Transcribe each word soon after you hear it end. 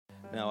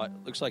Now, it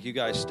looks like you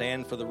guys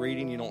stand for the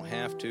reading. You don't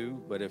have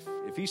to, but if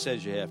he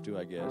says you have to,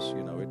 I guess,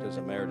 it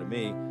doesn't matter to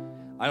me.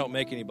 I don't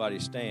make anybody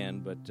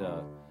stand,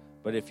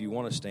 but if you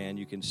want to stand,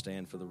 you can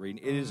stand for the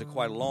reading. It is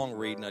quite a long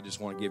reading. I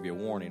just want to give you a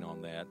warning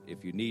on that.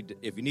 If you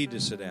need to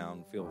sit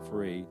down, feel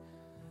free.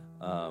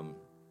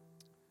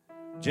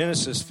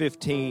 Genesis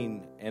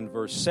 15 and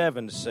verse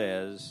 7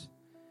 says,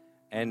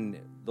 "And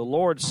the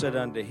Lord said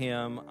unto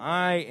him,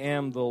 I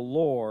am the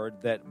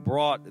Lord that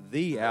brought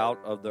thee out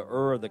of the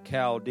Ur of the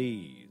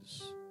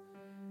Chaldees,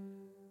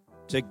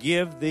 to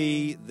give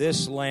thee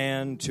this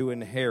land to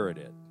inherit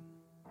it.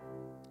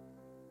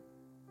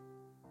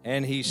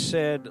 And he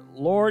said,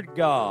 Lord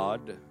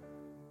God,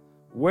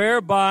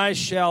 whereby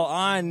shall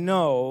I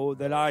know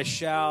that I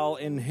shall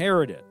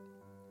inherit it?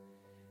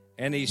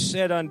 And he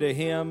said unto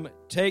him,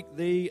 Take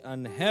thee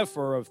an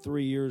heifer of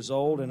 3 years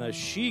old, and a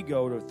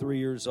she-goat of 3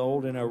 years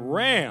old, and a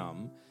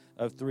ram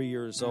of 3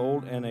 years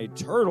old, and a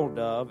turtle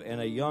dove,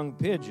 and a young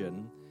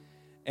pigeon.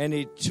 And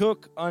he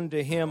took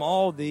unto him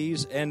all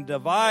these, and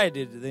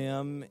divided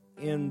them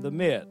in the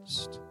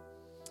midst,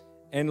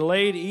 and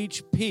laid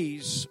each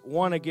piece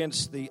one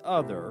against the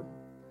other.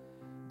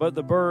 But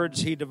the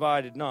birds he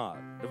divided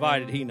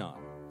he not.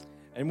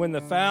 And when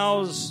the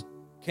fowls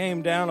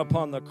came down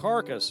upon the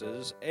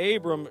carcasses,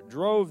 Abram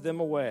drove them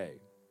away.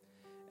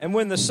 And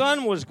when the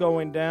sun was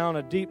going down,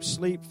 a deep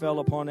sleep fell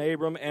upon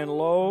Abram, and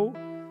lo,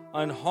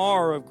 an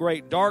horror of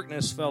great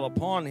darkness fell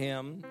upon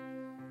him.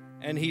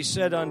 And he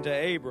said unto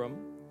Abram,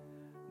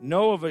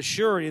 Know of a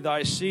surety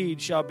thy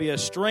seed shall be a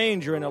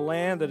stranger in a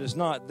land that is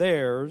not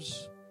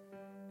theirs,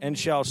 and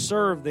shall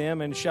serve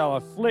them, and shall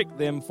afflict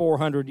them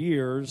 400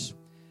 years.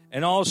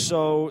 And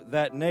also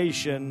that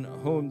nation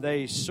whom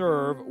they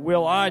serve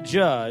will I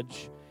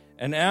judge,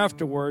 and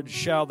afterward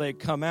shall they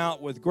come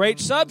out with great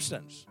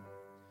substance.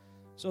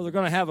 So they're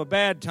going to have a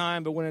bad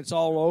time, but when it's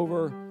all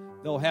over,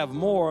 they'll have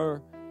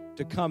more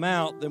to come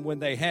out than when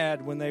they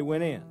had when they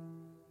went in.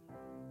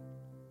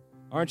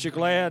 Aren't you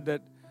glad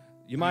that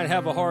you might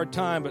have a hard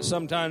time, but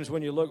sometimes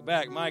when you look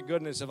back, my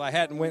goodness, if I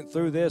hadn't went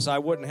through this, I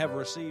wouldn't have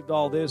received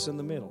all this in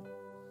the middle.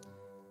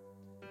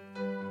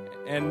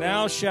 And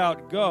thou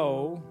shalt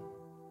go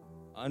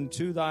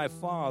unto thy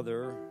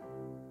fathers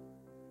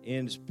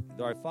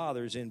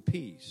in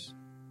peace.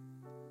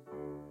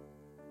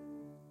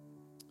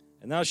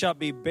 And thou shalt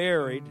be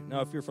buried.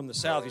 Now, if you're from the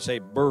south, you say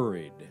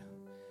buried.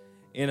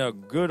 In a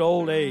good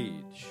old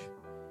age.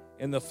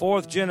 In the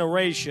 4th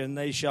generation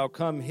they shall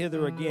come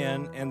hither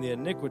again, and the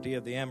iniquity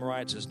of the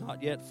Amorites is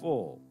not yet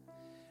full.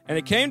 And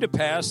it came to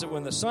pass that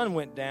when the sun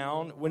went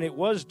down, when it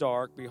was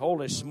dark,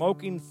 behold, a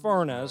smoking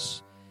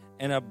furnace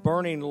and a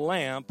burning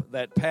lamp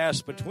that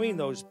passed between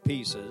those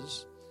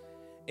pieces.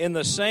 In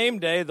the same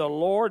day the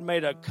Lord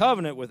made a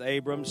covenant with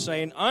Abram,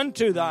 saying,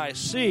 Unto thy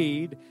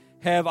seed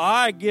have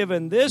I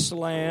given this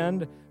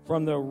land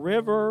from the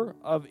river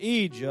of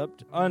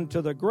Egypt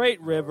unto the great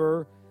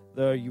river,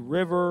 the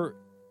river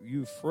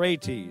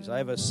Euphrates. I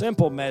have a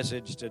simple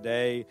message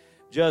today.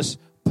 Just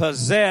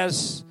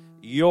possess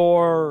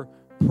your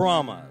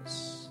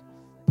promise.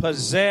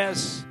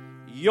 Possess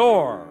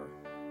your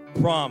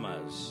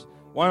promise.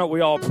 Why don't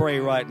we all pray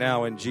right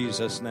now in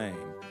Jesus' name?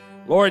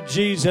 Lord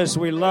Jesus,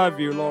 we love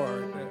you,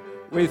 Lord.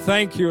 We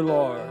thank you,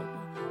 Lord.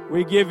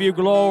 We give you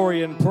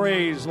glory and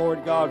praise,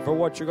 Lord God, for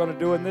what you're going to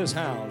do in this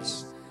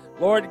house.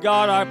 Lord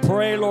God, I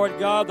pray, Lord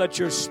God, that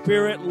your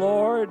Spirit,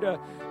 Lord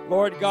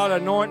God,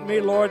 anoint me,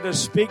 Lord, to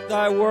speak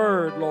thy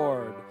word,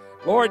 Lord.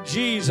 Lord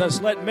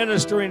Jesus, let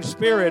ministering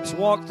spirits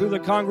walk through the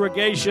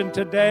congregation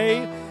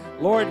today.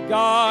 Lord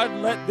God,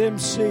 let them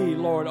see,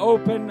 Lord.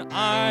 Open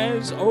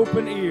eyes,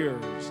 open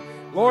ears.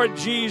 Lord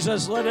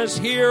Jesus, let us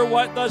hear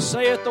what thus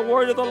saith the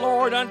word of the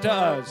Lord unto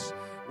us.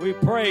 We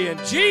pray in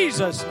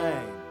Jesus'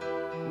 name.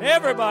 And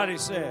everybody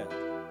said,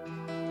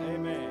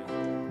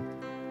 amen.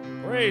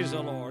 Praise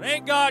the Lord.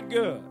 Ain't God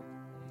good?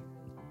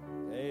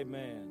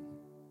 Amen.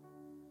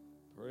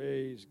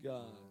 Praise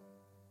God.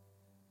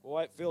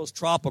 Boy, it feels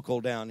tropical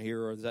down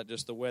here, or is that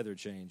just the weather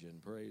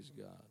changing? Praise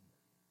God.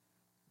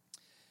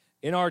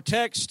 In our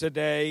text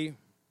today,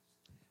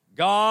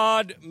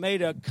 God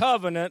made a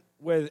covenant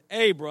with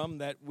Abram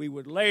that we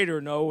would later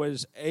know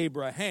as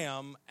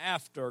Abraham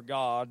after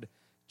God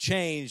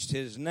changed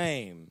his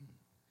name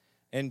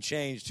and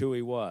changed who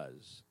he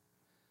was.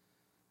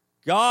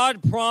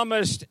 God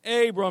promised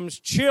Abram's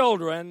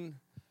children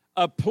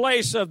a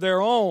place of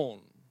their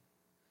own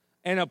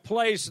and a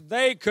place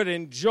they could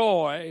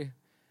enjoy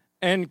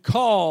and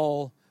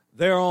call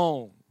their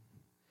own.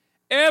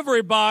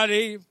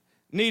 Everybody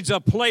needs a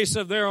place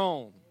of their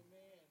own.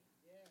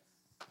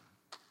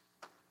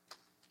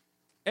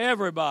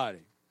 Everybody.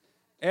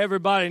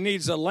 Everybody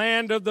needs a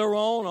land of their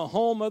own, a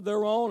home of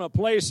their own, a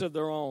place of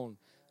their own.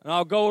 And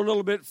I'll go a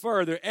little bit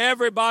further.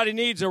 Everybody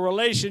needs a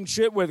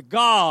relationship with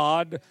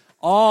God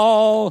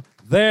all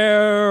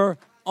their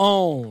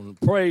own.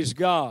 Praise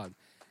God.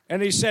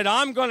 And he said,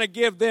 I'm going to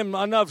give them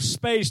enough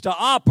space to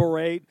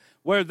operate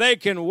where they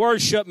can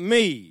worship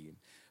me.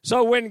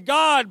 So when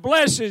God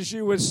blesses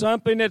you with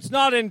something, it's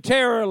not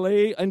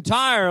entirely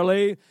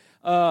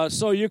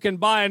so you can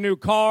buy a new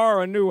car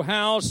or a new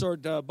house or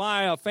to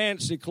buy a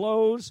fancy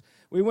clothes.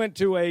 We went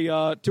to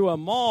a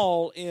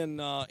mall in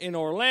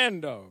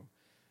Orlando.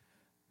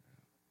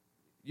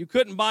 You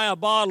couldn't buy a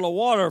bottle of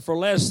water for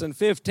less than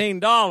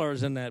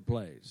 $15 in that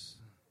place.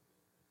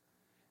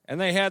 And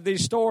they had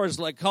these stores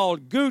like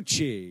called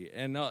Gucci,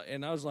 and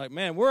I was like,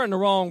 man, we're in the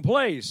wrong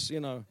place, you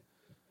know.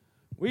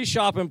 We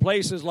shop in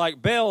places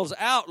like Bell's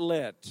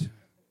Outlet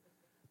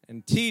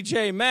and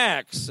TJ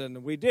Maxx,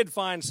 and we did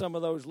find some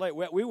of those late.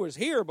 We was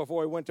here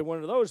before we went to one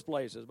of those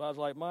places, but I was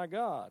like, my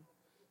God,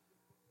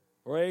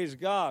 praise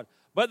God.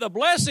 But the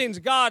blessings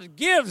God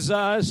gives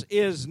us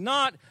is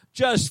not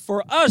just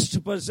for us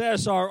to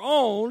possess our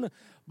own,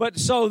 but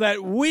so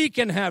that we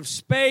can have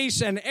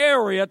space and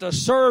area to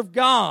serve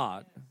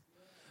God.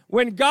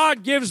 When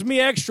God gives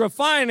me extra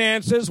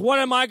finances, what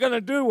am I going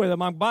to do with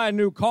them? I'm buy a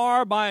new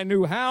car, buy a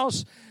new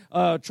house,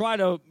 try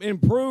to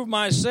improve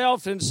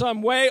myself in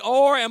some way,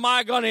 or am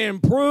I going to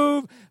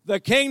improve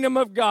the kingdom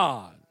of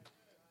God?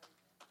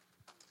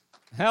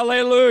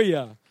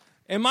 Hallelujah.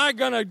 Am I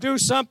going to do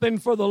something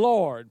for the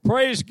Lord?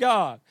 Praise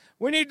God.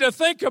 We need to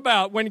think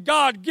about when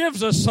God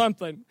gives us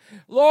something.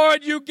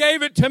 Lord, you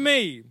gave it to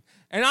me,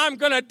 and I'm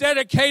going to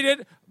dedicate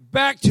it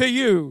back to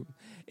you.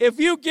 If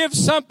you give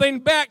something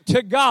back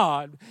to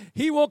God,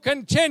 He will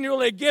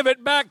continually give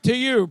it back to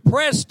you,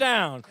 pressed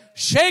down,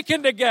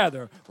 shaken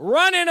together,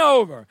 running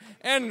over,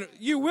 and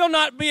you will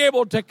not be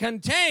able to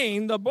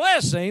contain the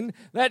blessing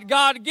that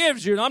God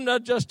gives you. And I'm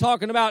not just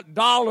talking about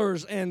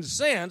dollars and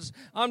cents.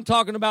 I'm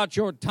talking about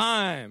your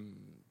time.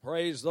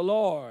 Praise the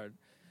Lord.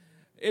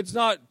 It's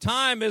not,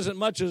 time isn't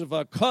much of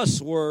a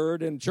cuss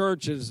word in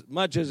church as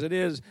much as it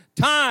is.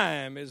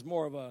 Time is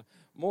more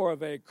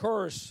of a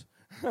curse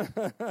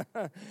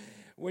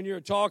when you're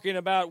talking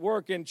about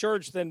work in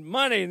church than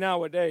money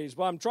nowadays.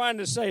 But I'm trying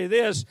to say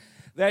this,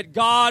 that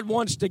God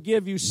wants to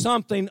give you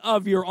something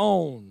of your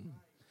own.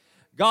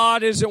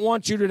 God doesn't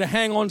want you to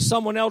hang on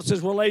someone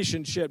else's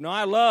relationship. Now,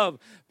 I love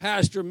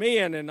Pastor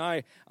Meehan, and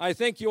I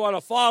think you ought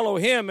to follow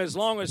him as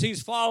long as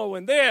he's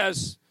following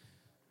this.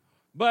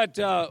 But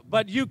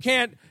you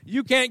can't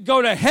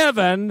go to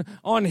heaven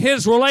on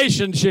his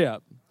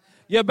relationship.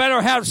 You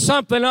better have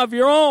something of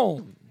your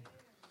own.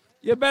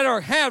 You better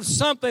have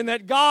something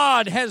that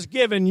God has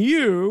given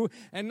you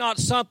and not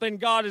something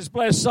God has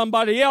blessed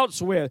somebody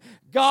else with.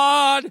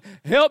 God,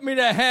 help me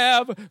to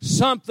have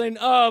something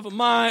of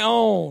my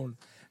own.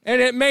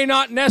 And it may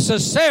not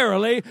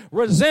necessarily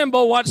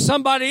resemble what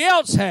somebody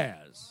else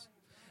has.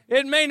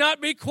 It may not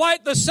be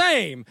quite the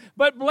same,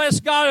 but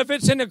bless God, if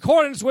it's in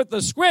accordance with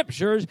the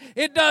Scriptures,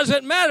 it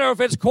doesn't matter if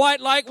it's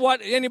quite like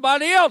what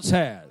anybody else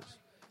has.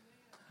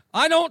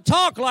 I don't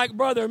talk like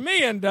Brother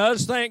Meehan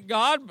does, thank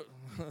God.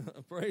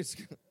 Praise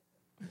God.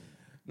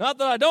 Not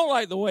that I don't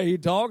like the way he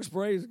talks,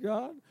 praise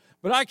God.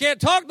 But I can't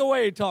talk the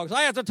way he talks.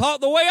 I have to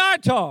talk the way I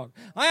talk.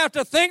 I have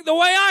to think the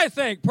way I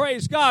think,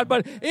 praise God.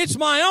 But it's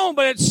my own,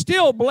 but it's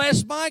still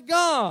blessed by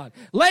God.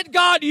 Let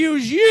God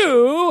use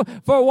you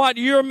for what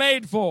you're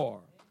made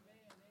for.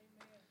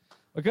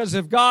 Because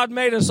if God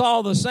made us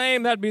all the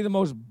same, that'd be the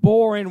most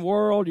boring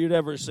world you'd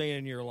ever see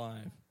in your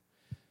life.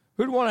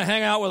 Who'd want to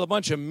hang out with a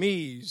bunch of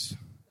me's?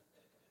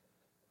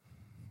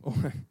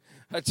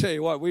 I tell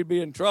you what, we'd be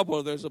in trouble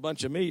if there's a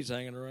bunch of me's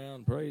hanging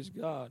around. Praise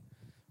God.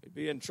 We'd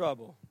be in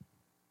trouble.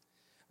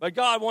 But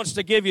God wants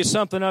to give you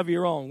something of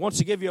your own, wants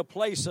to give you a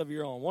place of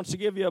your own, wants to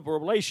give you a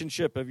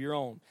relationship of your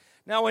own.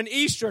 Now, in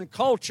Eastern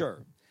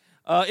culture,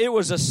 it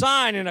was a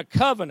sign and a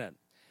covenant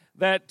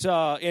that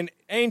in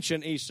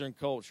ancient Eastern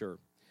culture,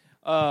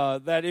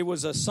 that it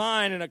was a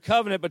sign and a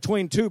covenant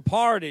between two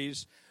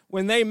parties.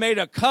 When they made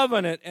a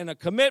covenant and a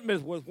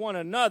commitment with one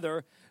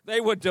another, they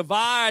would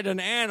divide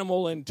an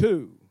animal in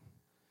two.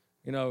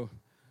 You know,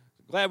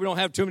 glad we don't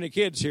have too many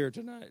kids here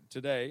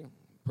today.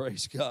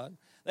 Praise God.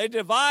 They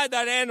divide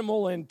that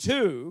animal in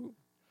two,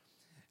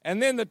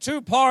 and then the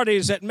two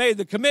parties that made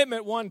the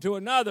commitment one to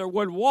another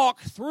would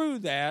walk through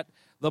that,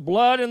 the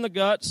blood and the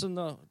guts and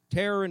the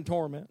terror and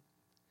torment,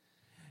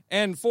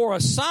 and for a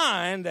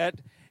sign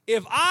that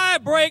if I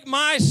break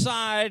my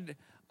side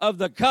of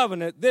the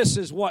covenant, this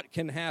is what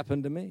can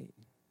happen to me.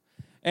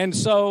 And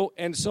so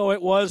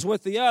it was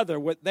with the other.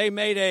 They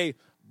made a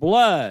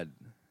blood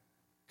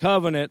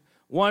covenant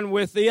one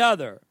with the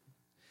other.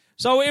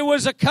 So it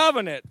was a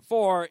covenant,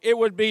 for it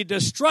would be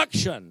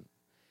destruction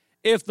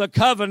if the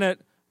covenant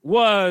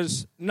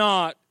was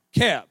not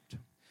kept.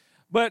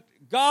 But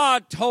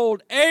God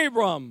told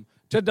Abram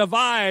to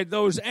divide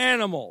those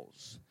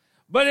animals.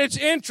 But it's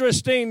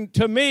interesting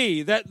to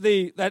me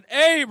that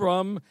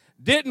Abram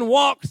didn't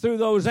walk through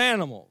those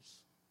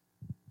animals.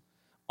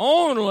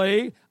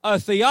 Only a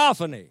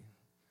theophany.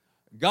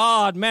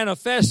 God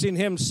manifesting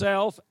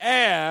himself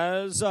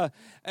as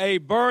a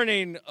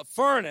burning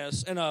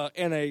furnace and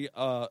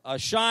a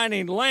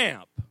shining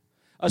lamp,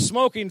 a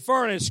smoking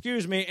furnace,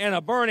 and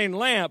a burning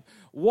lamp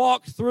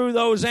walked through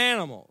those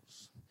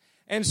animals.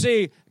 And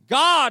see,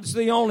 God's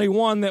the only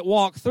one that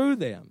walked through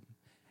them.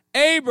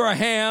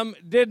 Abraham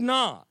did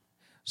not.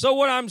 So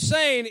what I'm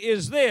saying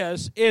is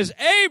this, is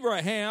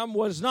Abraham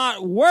was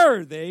not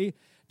worthy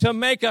to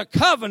make a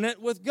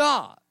covenant with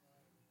God.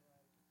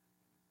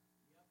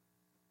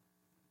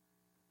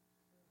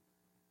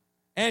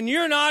 And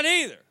you're not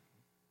either.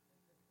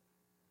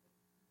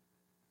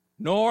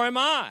 Nor am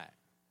I.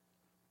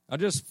 Now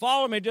just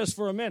follow me just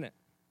for a minute.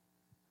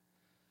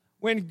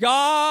 When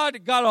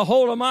God got a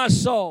hold of my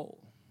soul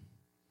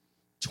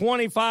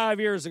 25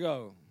 years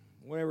ago,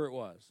 whenever it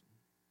was,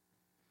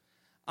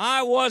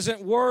 I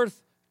wasn't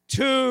worth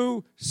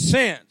 2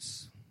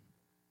 cents.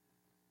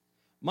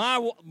 My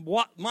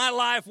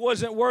life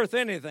wasn't worth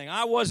anything.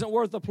 I wasn't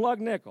worth a plug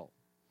nickel.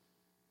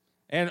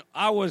 And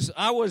I was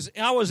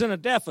in a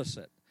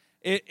deficit.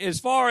 As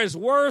far as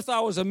worth,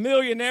 I was a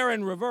millionaire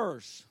in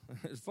reverse.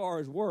 As far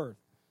as worth,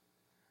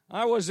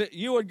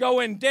 you would go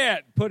in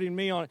debt putting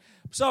me on it.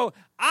 So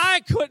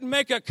I couldn't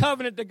make a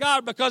covenant to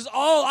God because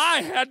all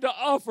I had to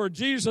offer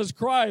Jesus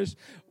Christ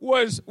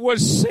was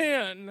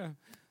sin.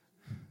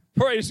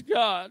 Praise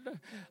God.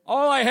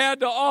 All I had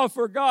to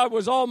offer God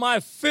was all my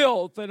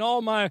filth and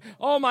all my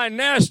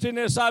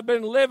nastiness I've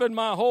been living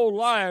my whole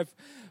life.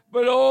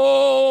 But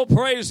oh,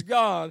 praise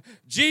God,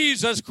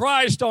 Jesus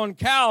Christ on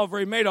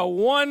Calvary made a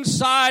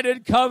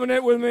one-sided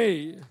covenant with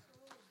me.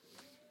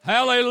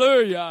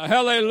 Hallelujah,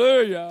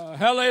 hallelujah,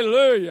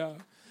 hallelujah.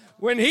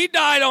 When he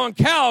died on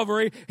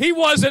Calvary, he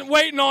wasn't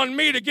waiting on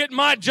me to get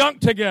my junk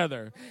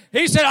together.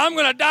 He said, I'm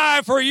going to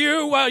die for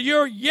you while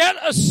you're yet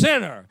a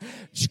sinner.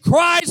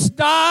 Christ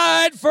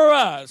died for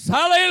us.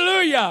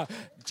 Hallelujah.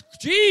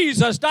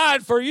 Jesus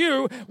died for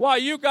you while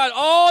you got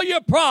all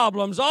your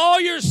problems,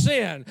 all your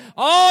sin,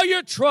 all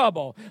your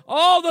trouble,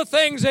 all the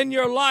things in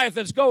your life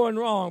that's going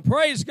wrong.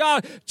 Praise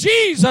God.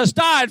 Jesus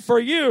died for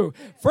you.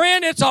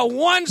 Friend, it's a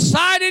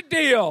one-sided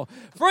deal.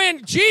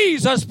 Friend,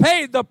 Jesus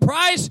paid the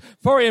price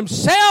for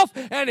himself,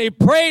 and he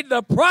paid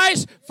the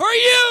price for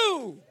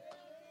you.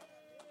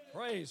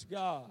 Praise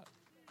God.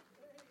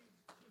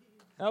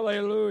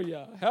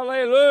 Hallelujah.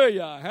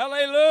 Hallelujah.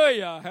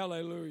 Hallelujah.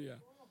 Hallelujah.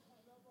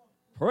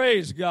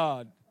 Praise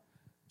God.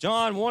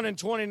 John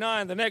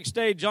 1:29, the next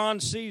day John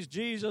sees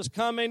Jesus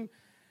coming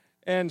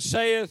and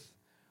saith,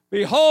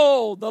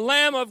 Behold, the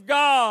Lamb of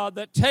God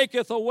that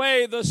taketh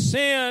away the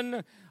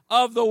sin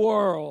of the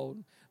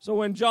world. So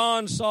when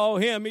John saw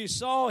him, he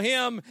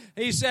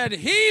said,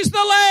 He's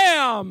the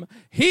Lamb.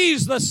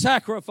 He's the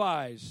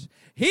sacrifice.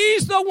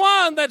 He's the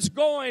one that's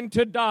going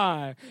to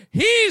die.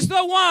 He's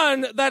the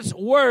one that's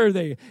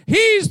worthy.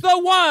 He's the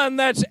one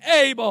that's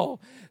able.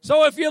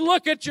 So if you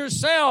look at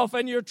yourself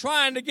and you're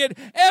trying to get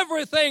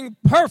everything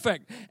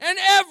perfect and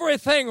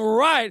everything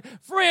right,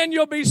 friend,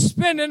 you'll be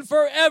spending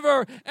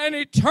forever and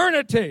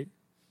eternity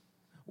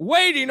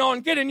waiting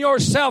on getting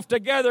yourself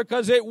together,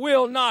 because it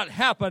will not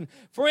happen,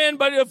 friend.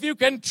 But if you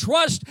can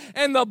trust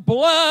in the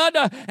blood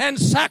and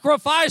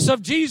sacrifice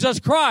of Jesus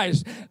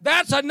Christ,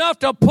 that's enough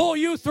to pull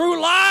you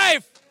through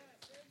life.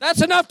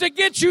 That's enough to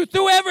get you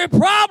through every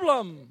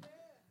problem.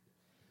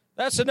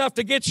 That's enough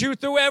to get you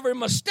through every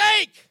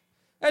mistake.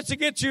 That's to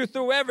get you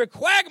through every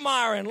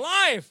quagmire in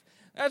life.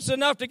 That's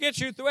enough to get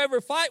you through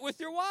every fight with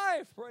your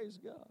wife. Praise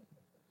God.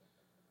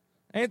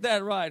 Ain't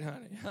that right,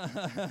 honey?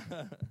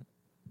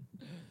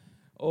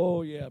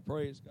 Oh, yeah,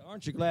 praise God.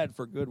 Aren't you glad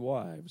for good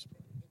wives?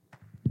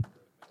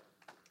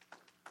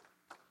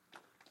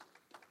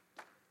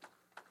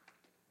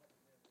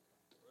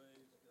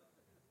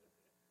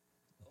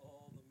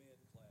 All the men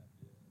clap,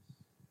 yes.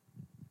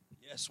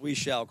 Yes, we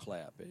shall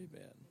clap.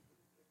 Amen.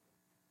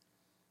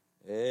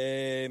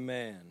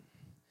 Amen.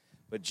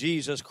 But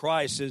Jesus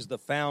Christ is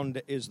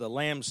the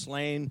Lamb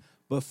slain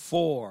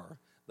before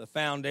the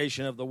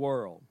foundation of the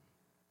world.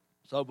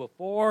 So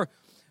before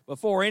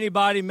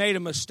anybody made a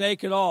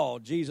mistake at all,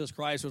 Jesus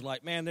Christ was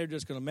like, man, they're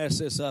just going to mess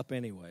this up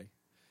anyway.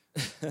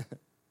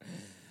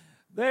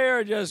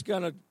 They're just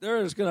going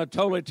to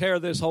totally tear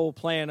this whole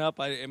plan up.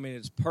 I mean,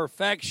 it's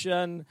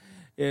perfection.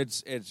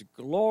 It's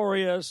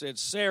glorious.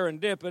 It's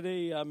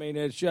serendipity. I mean,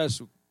 it's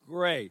just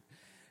great.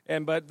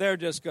 But they're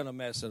just going to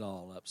mess it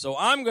all up. So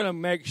I'm going to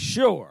make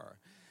sure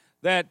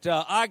that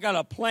I got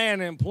a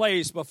plan in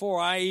place before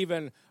I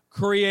even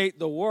create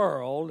the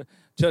world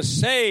to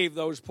save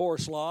those poor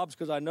slobs,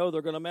 because I know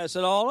they're going to mess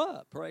it all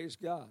up. Praise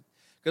God.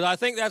 Because I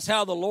think that's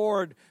how the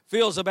Lord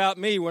feels about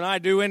me when I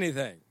do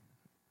anything.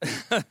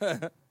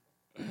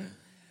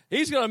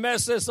 He's going to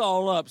mess this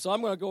all up, so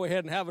I'm going to go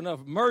ahead and have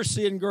enough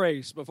mercy and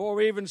grace before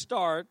we even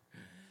start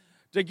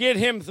to get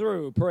him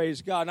through.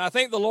 Praise God. And I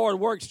think the Lord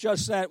works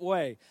just that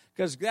way,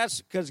 because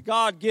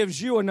God gives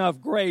you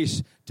enough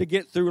grace to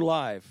get through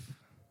life.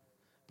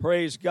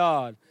 Praise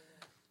God.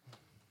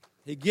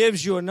 He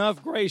gives you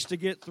enough grace to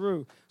get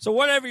through. So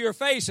whatever you're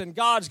facing,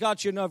 God's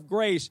got you enough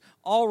grace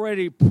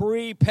already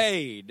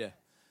prepaid.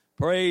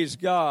 Praise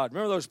God.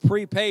 Remember those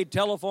prepaid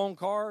telephone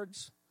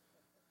cards?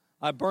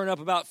 I burned up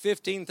about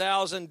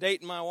 15,000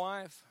 dating my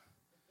wife.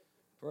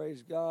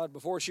 Praise God.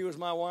 Before she was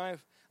my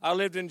wife, I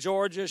lived in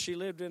Georgia. She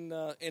lived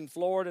in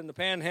Florida in the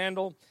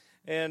Panhandle,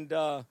 and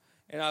I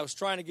was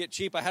trying to get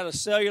cheap. I had a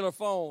cellular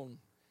phone,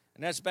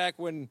 and that's back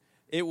when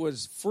it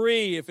was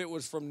free if it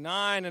was from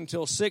 9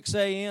 until 6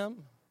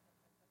 a.m.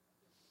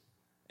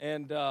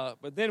 And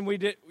but then we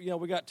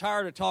got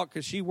tired of talk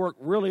because she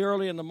worked really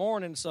early in the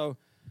morning, so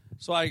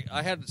I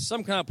had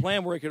some kind of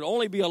plan where it could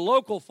only be a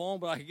local phone,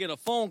 but I could get a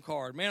phone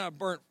card. Man, I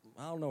burnt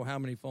I don't know how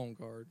many phone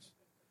cards.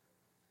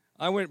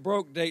 I went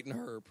broke dating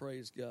her,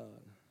 praise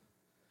God.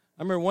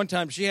 I remember one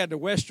time she had to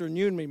Western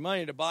Union me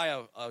money to buy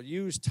a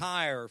used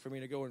tire for me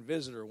to go and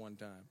visit her one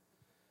time.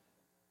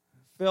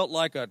 Felt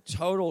like a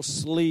total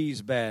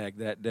sleaze bag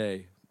that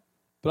day.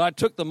 But I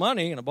took the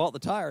money and I bought the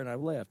tire and I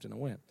left and I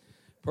went.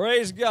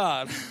 Praise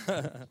God.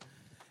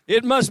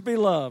 It must be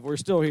love. We're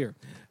still here.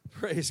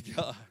 Praise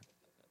God.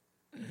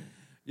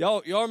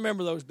 Y'all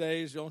remember those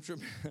days, don't you?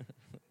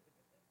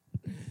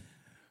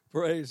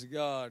 Praise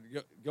God.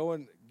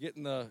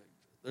 Getting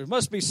there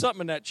must be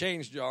something in that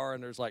change jar,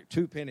 and there's like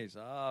 2 pennies.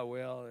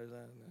 Well, there's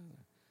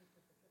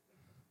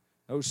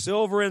no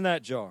silver in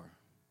that jar.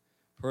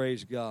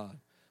 Praise God.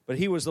 But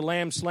he was the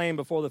lamb slain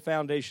before the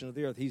foundation of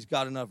the earth. He's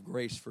got enough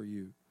grace for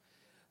you.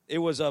 It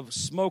was a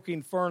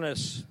smoking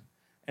furnace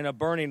and a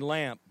burning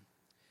lamp.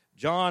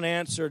 John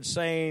answered,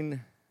 saying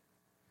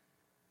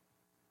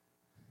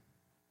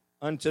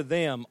unto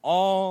them,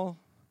 all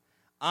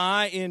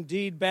I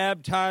indeed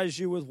baptize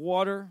you with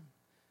water,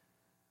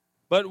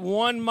 but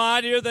one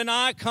mightier than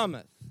I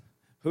cometh,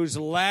 whose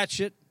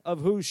latchet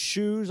of whose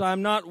shoes I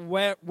am not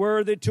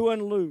worthy to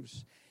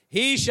unloose.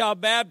 He shall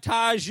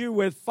baptize you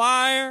with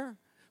fire,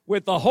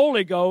 with the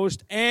Holy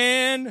Ghost,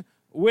 and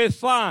with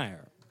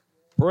fire.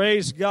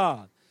 Praise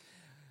God.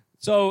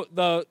 So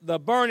the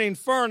burning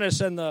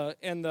furnace and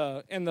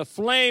the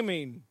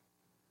flaming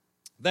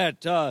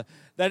that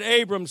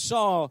Abram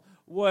saw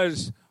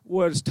was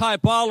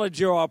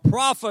typology or a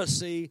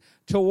prophecy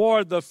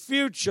toward the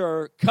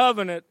future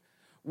covenant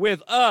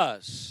with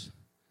us,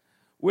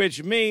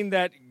 which mean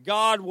that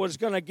God was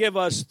going to give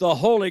us the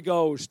Holy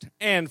Ghost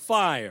and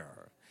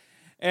fire.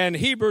 And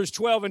Hebrews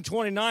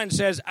 12:29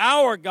 says,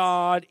 our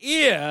God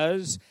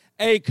is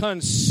a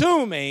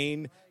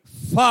consuming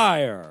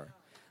fire.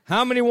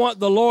 How many want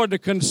the Lord to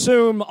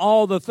consume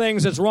all the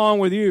things that's wrong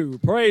with you?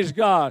 Praise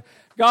God.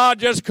 God,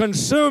 just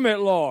consume it,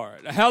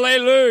 Lord.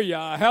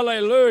 Hallelujah,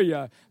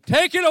 hallelujah.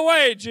 Take it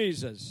away,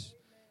 Jesus.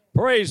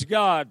 Praise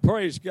God,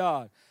 praise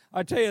God.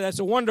 I tell you, that's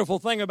a wonderful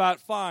thing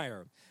about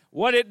fire.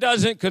 What it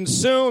doesn't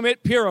consume,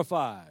 it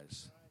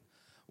purifies.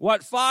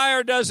 What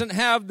fire doesn't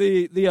have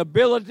the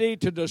ability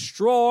to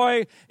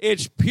destroy,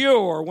 it's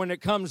pure when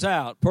it comes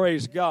out.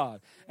 Praise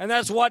God. And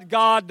that's what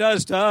God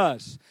does to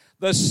us.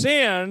 The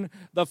sin,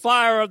 the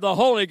fire of the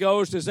Holy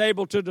Ghost is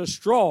able to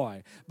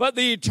destroy. But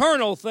the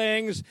eternal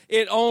things,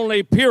 it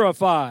only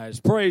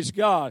purifies. Praise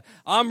God.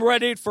 I'm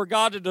ready for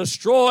God to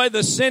destroy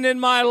the sin in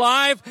my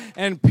life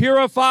and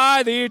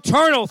purify the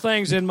eternal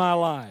things in my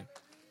life.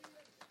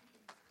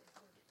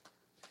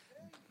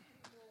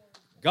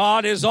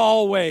 God is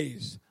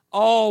always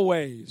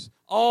going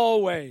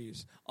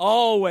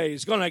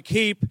to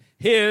keep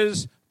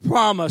His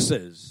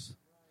promises.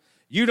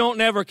 You don't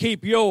never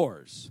keep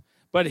yours,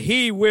 but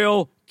He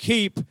will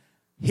keep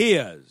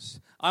His.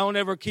 I don't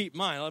ever keep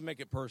mine. Let me make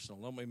it personal.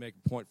 Let me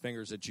point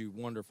fingers at you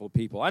wonderful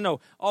people. I know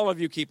all of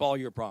you keep all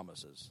your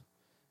promises.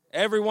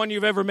 Every one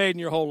you've ever made in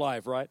your whole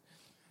life, right?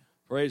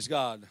 Praise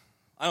God.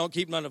 I don't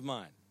keep none of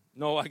mine.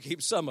 No, I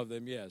keep some of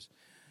them, yes.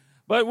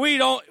 But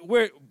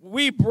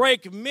we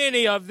break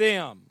many of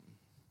them.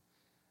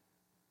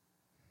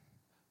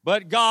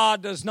 But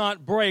God does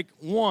not break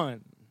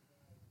one,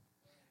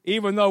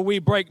 even though we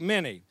break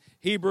many.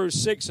 Hebrews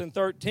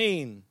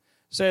 6:13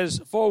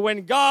 says, for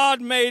when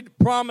God made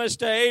promise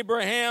to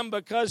Abraham,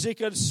 because he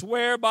could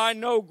swear by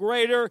no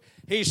greater,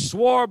 he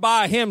swore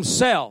by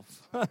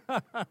himself. The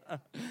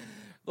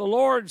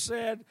Lord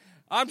said,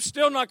 I'm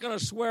still not going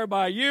to swear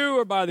by you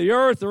or by the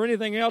earth or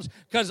anything else,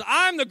 because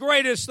I'm the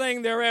greatest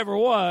thing there ever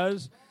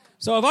was.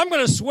 So if I'm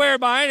going to swear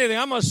by anything,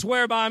 I'm going to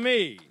swear by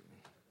me.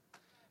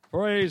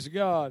 Praise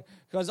God.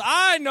 Because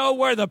I know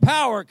where the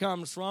power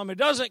comes from. It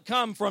doesn't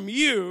come from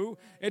you.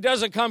 It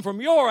doesn't come from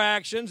your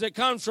actions. It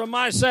comes from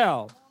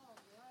myself.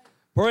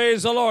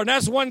 Praise the Lord. And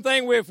that's one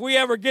thing, if we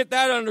ever get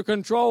that under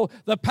control,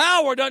 the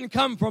power doesn't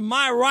come from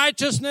my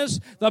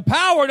righteousness. The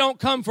power don't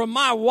come from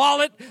my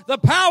wallet. The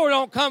power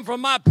don't come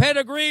from my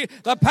pedigree.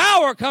 The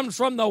power comes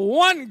from the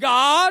one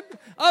God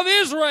of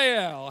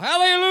Israel.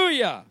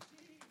 Hallelujah.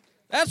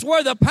 That's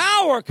where the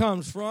power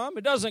comes from.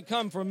 It doesn't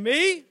come from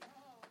me.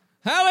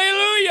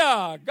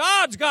 Hallelujah.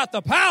 God's got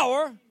the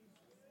power.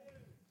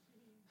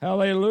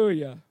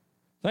 Hallelujah.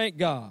 Thank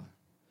God.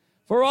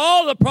 For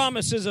all the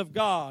promises of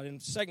God in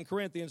 2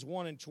 Corinthians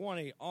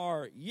 1:20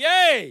 are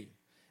yea,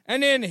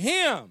 and in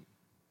Him,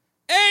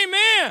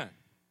 amen,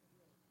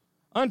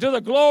 unto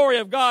the glory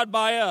of God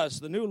by us.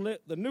 The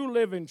New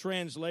Living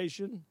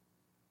Translation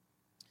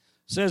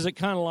says it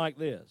kind of like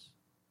this.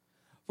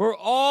 For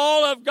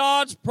all of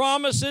God's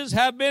promises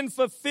have been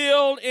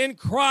fulfilled in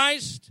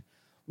Christ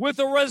with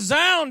a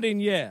resounding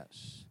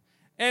yes.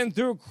 And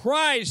through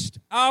Christ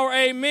our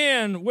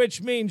amen,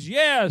 which means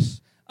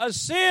yes,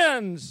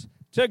 ascends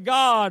to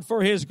God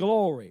for His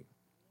glory.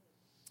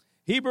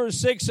 Hebrews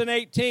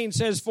 6:18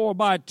 says, for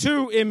by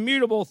two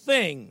immutable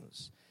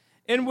things,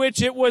 in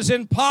which it was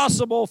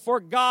impossible for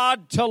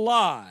God to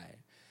lie,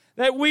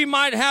 that we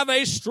might have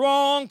a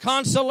strong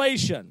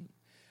consolation,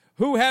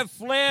 who have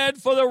fled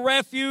for the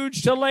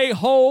refuge to lay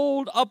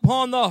hold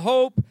upon the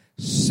hope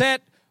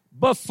set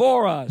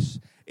before us.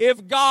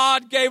 If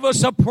God gave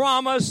us a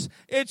promise,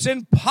 it's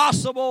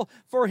impossible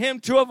for Him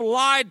to have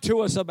lied to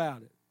us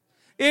about it.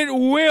 It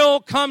will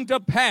come to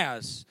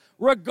pass,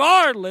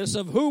 regardless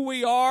of who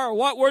we are or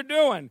what we're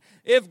doing.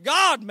 If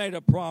God made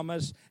a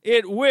promise,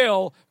 it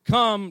will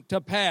come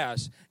to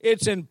pass.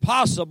 It's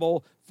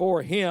impossible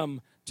for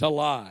Him to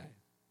lie.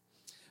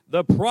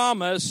 The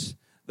promise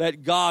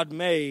that God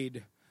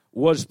made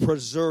was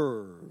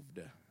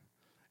preserved.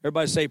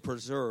 Everybody say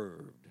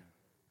preserved.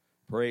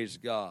 Praise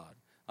God.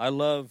 I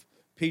love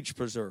peach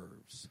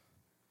preserves,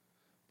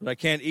 but I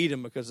can't eat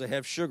them because they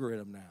have sugar in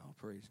them now.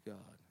 Praise God.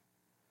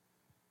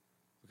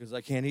 Because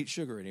I can't eat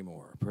sugar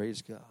anymore.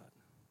 Praise God.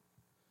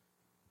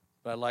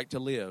 But I like to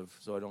live,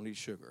 so I don't eat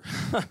sugar.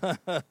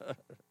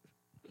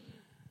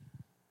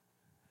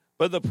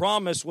 But the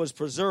promise was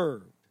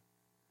preserved.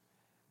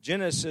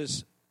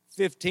 Genesis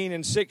 15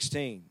 and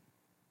 16.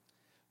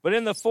 But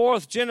in the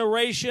fourth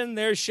generation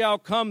there shall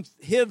come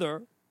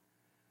hither,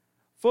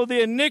 for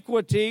the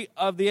iniquity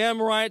of the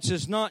Amorites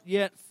is not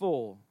yet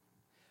full.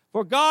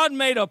 For God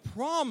made a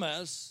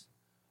promise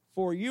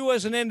for you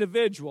as an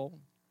individual.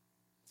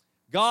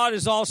 God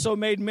has also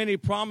made many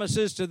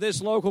promises to this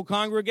local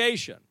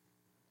congregation.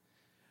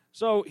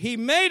 So He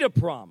made a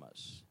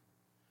promise.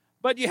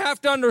 But you have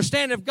to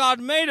understand, if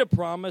God made a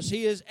promise,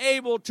 He is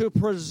able to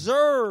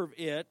preserve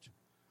it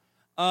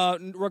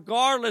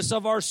regardless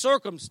of our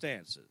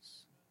circumstances.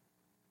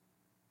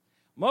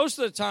 Most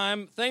of the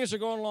time, things are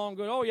going along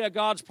good. Oh, yeah,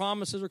 God's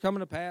promises are coming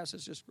to pass.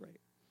 It's just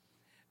great.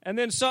 And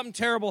then something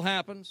terrible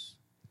happens.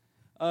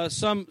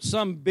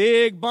 Some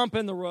big bump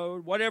in the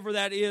road, whatever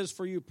that is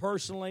for you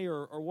personally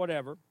or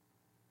whatever.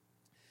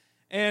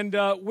 And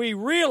we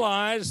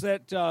realize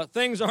that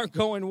things aren't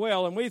going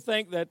well, and we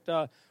think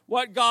that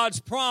what God's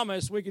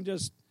promised, we can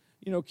just,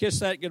 kiss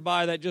that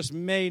goodbye. That just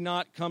may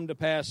not come to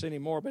pass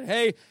anymore. But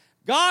hey,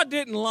 God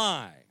didn't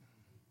lie.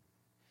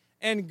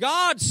 And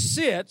God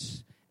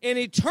sits in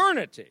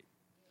eternity.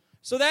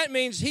 So that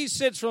means He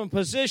sits from a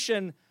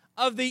position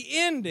of the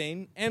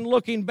ending and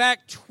looking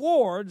back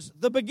towards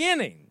the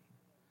beginning.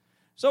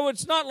 So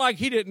it's not like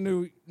He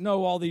didn't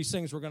know all these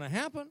things were going to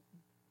happen.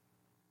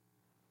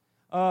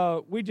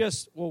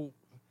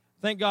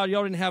 Thank God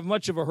y'all didn't have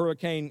much of a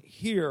hurricane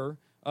here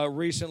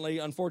recently,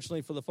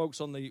 unfortunately for the folks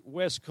on the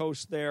west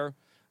coast there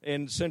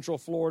in central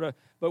Florida.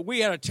 But we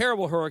had a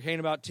terrible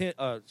hurricane about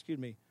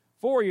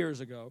 4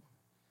 years ago.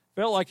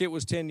 Felt like it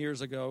was 10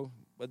 years ago,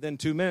 but then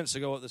 2 minutes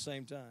ago at the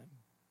same time.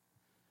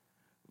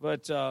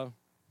 But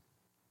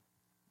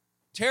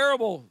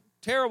terrible,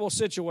 terrible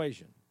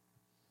situation.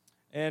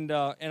 And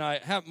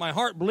my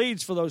heart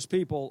bleeds for those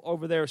people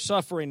over there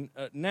suffering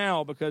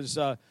now, because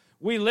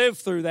we lived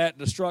through that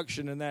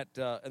destruction and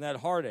that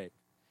heartache.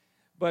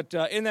 But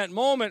in that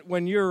moment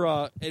when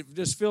it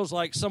just feels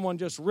like someone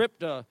just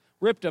ripped a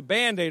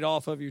Band-Aid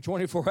off of you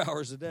 24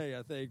 hours a day,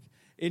 I think,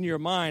 in your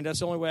mind. That's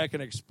the only way I can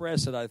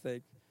express it, I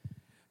think.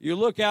 You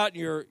look out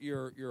and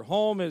your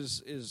home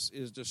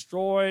is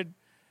destroyed.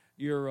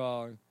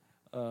 Your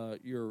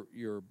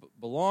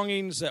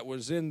belongings that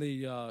was in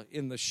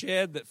the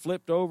shed that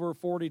flipped over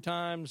 40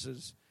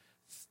 times,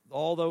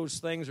 all those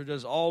things are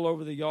just all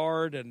over the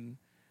yard, and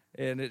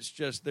it's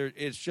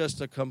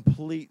just a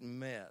complete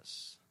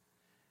mess.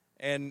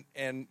 And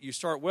you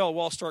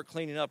we'll start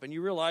cleaning up, and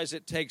you realize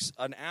it takes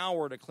an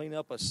hour to clean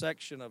up a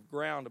section of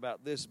ground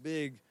about this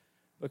big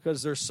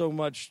because there's so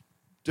much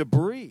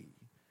debris.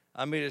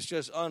 I mean, it's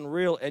just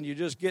unreal, and you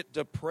just get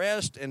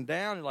depressed and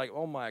down. You're like,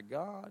 oh, my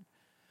God.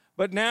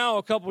 But now,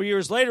 a couple of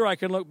years later, I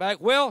can look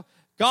back. Well,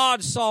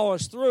 God saw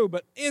us through,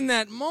 but in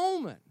that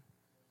moment,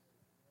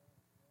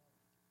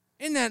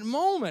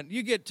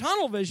 you get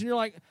tunnel vision. You're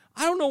like,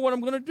 I don't know what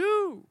I'm going to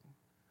do.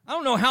 I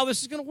don't know how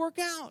this is going to work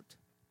out.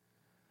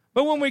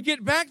 But when we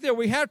get back there,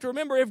 we have to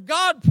remember, if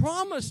God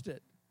promised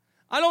it,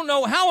 I don't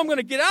know how I'm going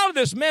to get out of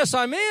this mess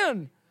I'm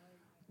in.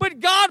 But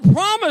God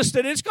promised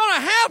it. It's going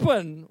to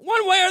happen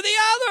one way or the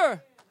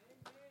other.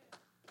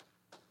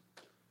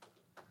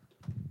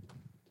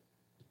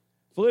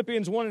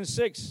 Philippians 1 and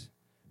 6,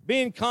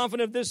 being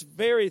confident of this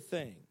very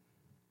thing,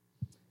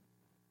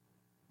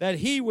 that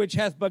He which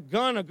hath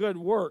begun a good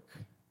work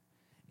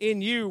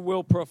in you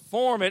will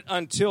perform it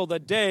until the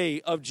day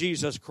of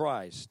Jesus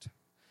Christ.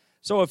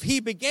 So if He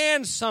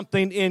began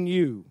something in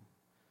you,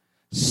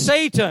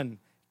 Satan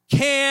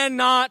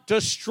cannot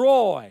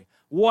destroy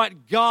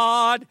what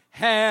God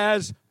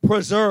has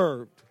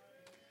preserved.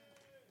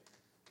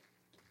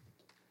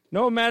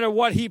 No matter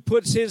what he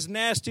puts his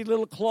nasty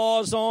little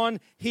claws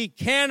on, he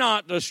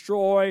cannot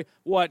destroy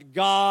what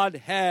God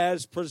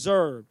has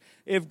preserved.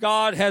 If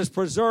God has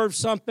preserved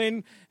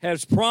something,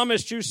 has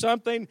promised you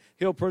something,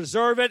 He'll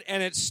preserve it,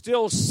 and it's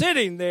still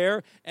sitting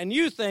there, and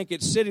you think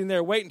it's sitting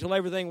there waiting until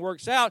everything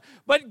works out.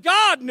 But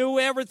God knew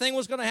everything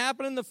was going to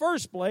happen in the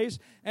first place,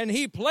 and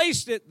He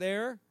placed it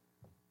there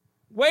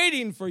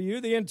waiting for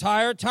you the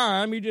entire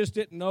time. You just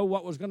didn't know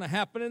what was going to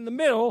happen in the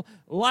middle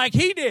like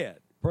he did.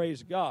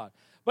 Praise God.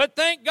 But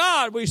thank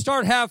God we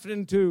start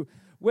having to,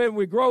 when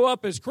we grow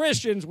up as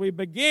Christians, we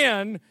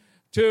begin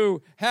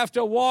to have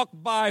to walk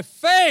by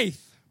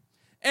faith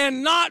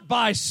and not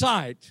by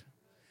sight.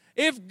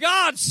 If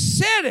God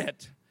said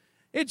it,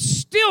 it's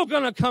still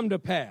going to come to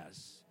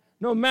pass,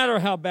 no matter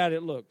how bad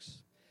it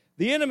looks.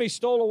 The enemy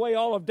stole away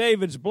all of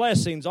David's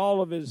blessings,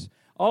 all of his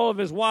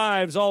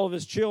wives, all of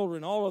his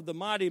children, all of the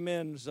mighty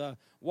men's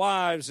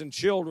wives and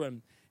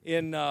children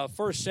in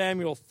 1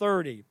 Samuel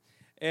 30.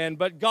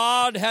 But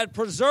God had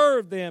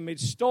preserved them. He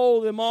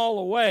stole them all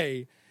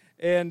away.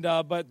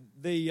 But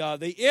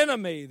the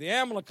enemy, the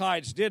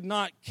Amalekites, did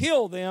not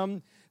kill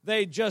them.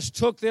 They just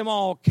took them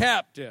all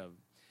captive.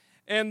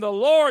 And the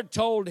Lord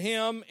told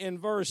him in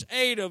verse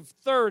 8 of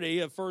 30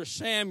 of 1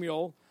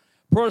 Samuel,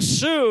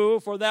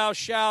 "Pursue, for thou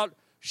shalt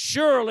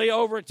surely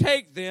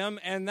overtake them,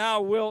 and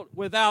thou wilt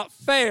without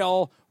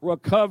fail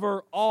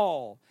recover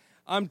all."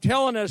 I'm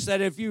telling us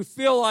that if you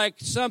feel like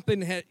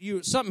something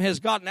has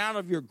gotten out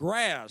of your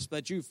grasp,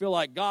 that you feel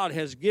like God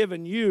has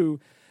given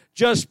you,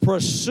 just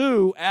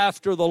pursue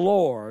after the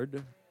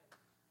Lord,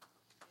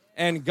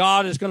 and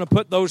God is going to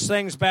put those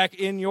things back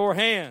in your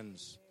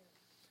hands.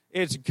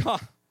 It's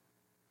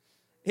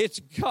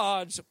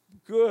God's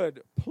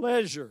good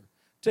pleasure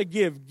to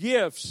give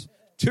gifts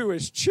to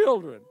His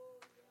children.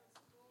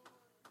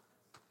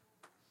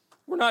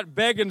 We're not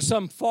begging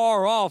some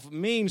far-off,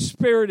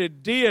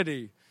 mean-spirited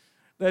deity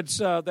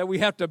that we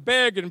have to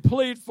beg and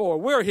plead for.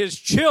 We're His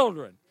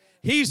children.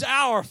 He's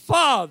our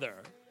Father.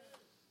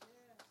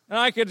 And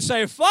I can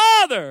say,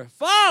 Father,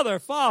 Father,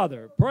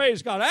 Father.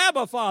 Praise God.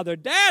 Abba, Father.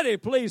 Daddy,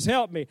 please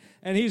help me.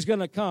 And He's going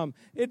to come.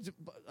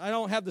 I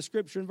don't have the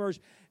scripture and verse.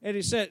 And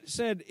He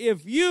said,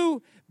 if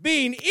you,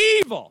 being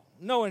evil,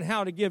 knowing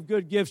how to give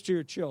good gifts to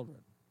your children,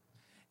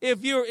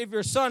 if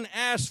your son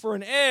asks for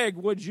an egg,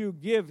 would you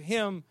give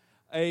him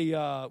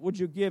a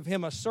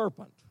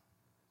serpent?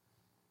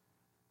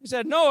 He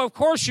said, no, of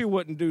course you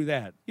wouldn't do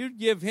that. You'd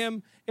give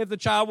him, if the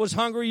child was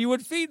hungry, you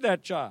would feed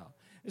that child.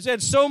 He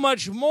said, so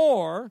much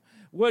more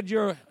would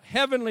your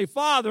heavenly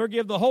Father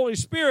give the Holy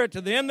Spirit to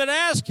them that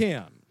ask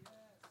Him.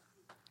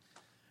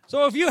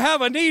 So if you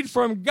have a need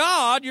from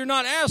God, you're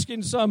not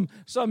asking some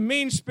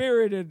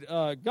mean-spirited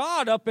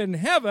God up in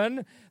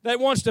heaven that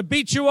wants to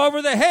beat you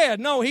over the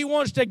head. No, He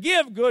wants to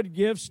give good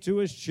gifts to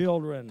His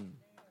children.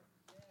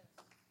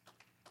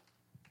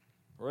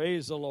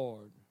 Praise the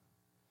Lord.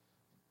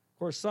 Of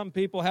course, some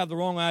people have the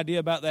wrong idea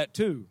about that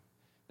too.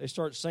 They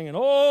start singing,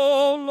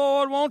 "Oh,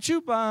 Lord, won't you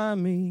buy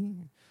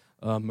me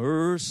a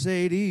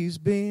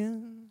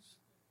Mercedes-Benz?"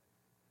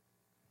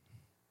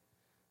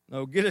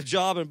 No, get a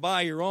job and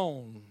buy your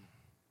own.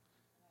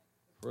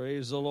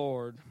 Praise the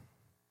Lord.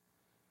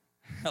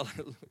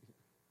 Hallelujah.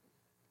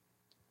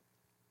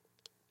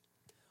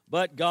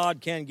 But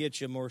God can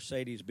get you a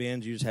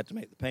Mercedes-Benz. You just have to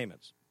make the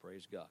payments.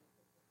 Praise God.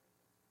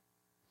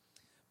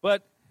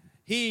 But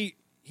He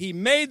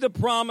made the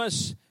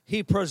promise.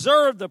 He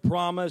preserved the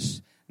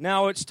promise.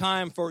 Now it's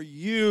time for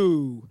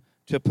you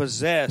to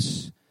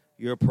possess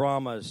your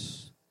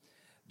promise.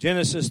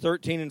 Genesis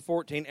 13 and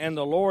 14. And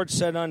the Lord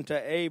said unto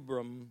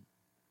Abram,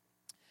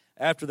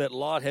 after that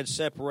Lot had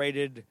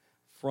separated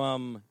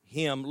from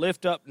him,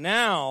 lift up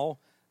now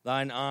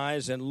thine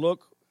eyes and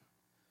look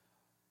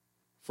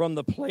from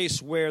the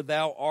place where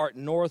thou art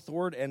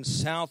northward and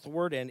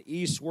southward and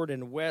eastward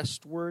and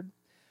westward.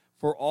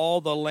 For all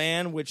the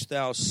land which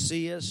thou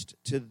seest,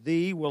 to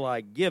thee will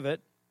I give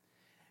it,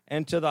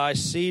 and to thy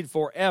seed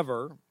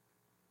forever.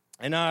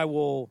 And I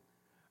will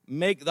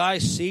make thy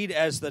seed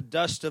as the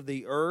dust of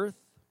the earth,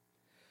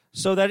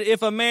 so that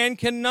if a man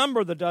can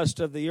number the dust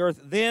of the earth,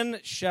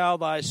 then shall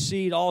thy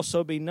seed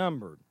also be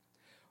numbered.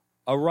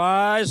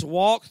 Arise,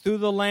 walk through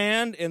the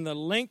land in the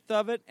length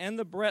of it and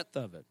the breadth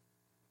of it,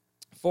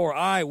 for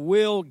I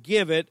will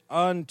give it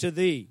unto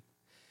thee.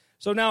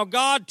 So now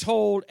God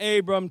told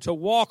Abram to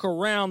walk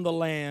around the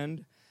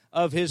land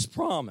of His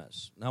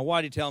promise. Now,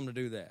 why did He tell him to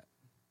do that?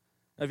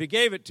 Now, if He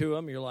gave it to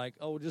him, you're like,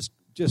 oh, just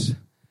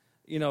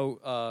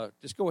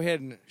go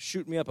ahead and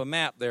shoot me up a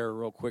map there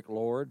real quick,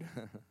 Lord.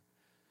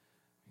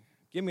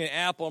 Give me an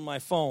app on my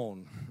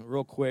phone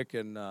real quick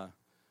and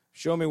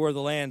show me where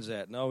the land's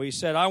at. No, He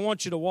said, I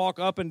want you to walk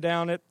up and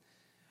down it,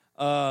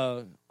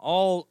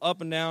 all up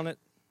and down it.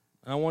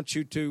 I want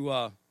you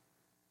to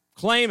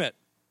claim it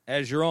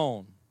as your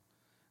own.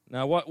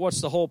 Now,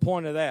 what's the whole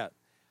point of that?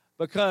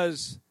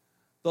 Because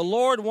the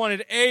Lord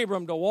wanted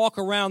Abram to walk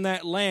around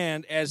that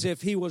land as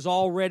if he was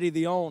already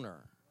the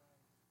owner.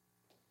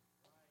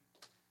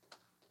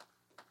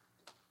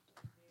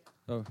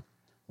 So,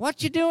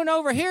 what you doing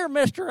over here,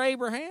 Mr.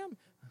 Abraham?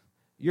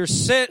 You're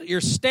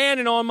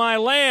standing on my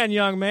land,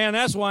 young man.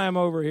 That's why I'm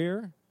over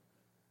here.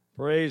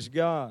 Praise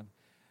God.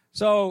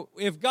 So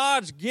if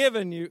God's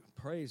given you,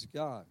 praise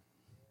God.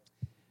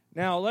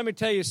 Now, let me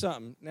tell you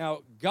something.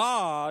 Now,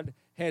 God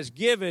has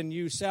given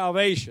you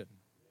salvation.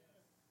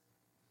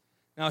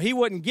 Now, He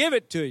wouldn't give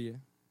it to you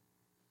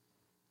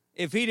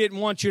if He didn't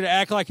want you to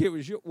act like it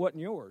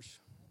wasn't yours.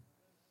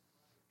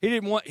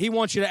 He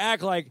wants you to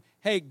act like,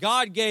 hey,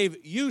 God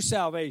gave you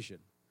salvation.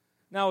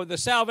 Now, the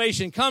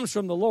salvation comes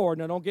from the Lord.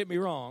 Now, don't get me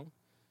wrong.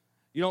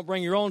 You don't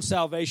bring your own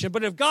salvation.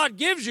 But if God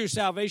gives you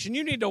salvation,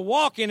 you need to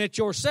walk in it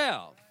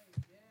yourself.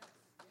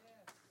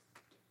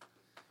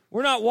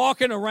 We're not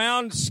walking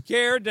around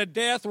scared to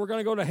death. We're going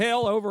to go to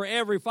hell over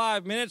every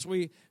 5 minutes.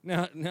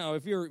 Now,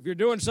 if you're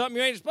doing something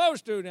you ain't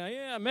supposed to, now,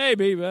 yeah,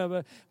 maybe.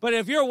 But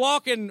if you're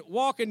walking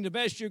the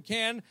best you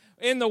can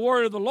in the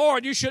word of the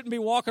Lord, you shouldn't be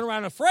walking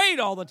around afraid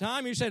all the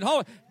time. You said,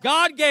 "Oh,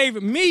 God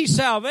gave me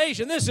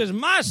salvation. This is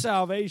my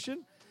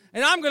salvation."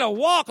 And I'm going to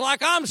walk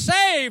like I'm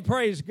saved,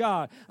 praise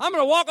God. I'm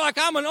going to walk like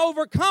I'm an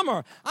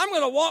overcomer. I'm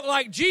going to walk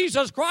like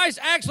Jesus Christ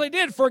actually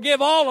did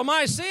forgive all of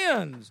my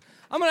sins.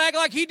 I'm going to act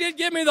like He did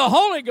give me the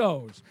Holy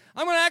Ghost.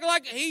 I'm going to act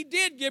like He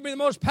did give me the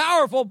most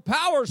powerful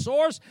power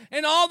source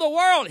in all the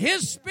world,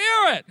 His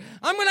Spirit.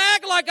 I'm going to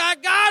act like I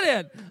got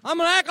it. I'm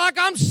going to act like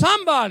I'm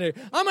somebody.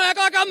 I'm going to act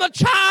like I'm the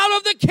child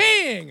of the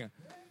King.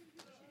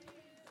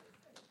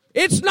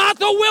 It's not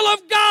the will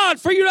of God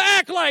for you to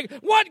act like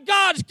what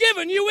God's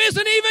given you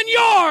isn't even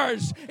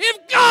yours.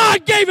 If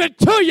God gave it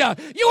to you,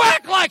 you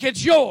act like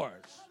it's yours.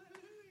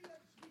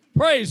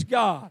 Praise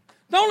God.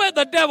 Don't let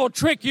the devil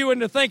trick you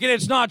into thinking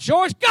it's not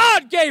yours.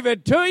 God gave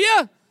it to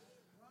you.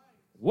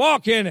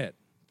 Walk in it.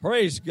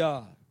 Praise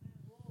God.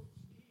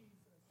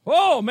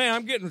 Oh, man,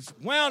 I'm getting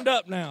wound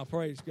up now.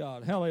 Praise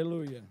God.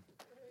 Hallelujah.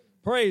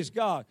 Praise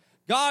God.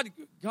 God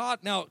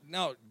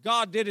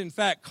did in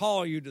fact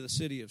call you to the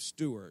city of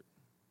Stuart.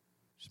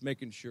 Just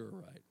making sure,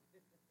 right?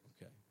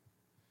 Okay.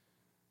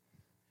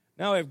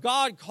 Now, if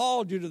God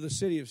called you to the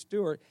city of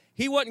Stuart,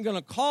 He wasn't going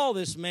to call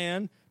this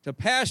man to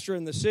pasture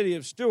in the city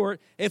of Stuart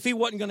if He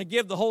wasn't going to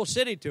give the whole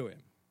city to him.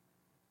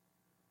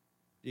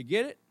 You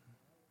get it?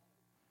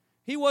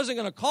 He wasn't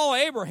going to call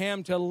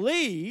Abraham to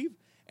leave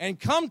and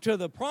come to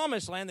the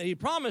promised land that He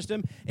promised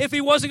him if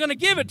He wasn't going to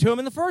give it to him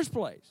in the first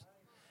place.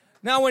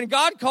 Now, when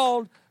God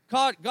called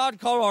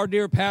our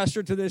dear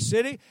pastor to this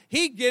city,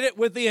 He did it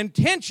with the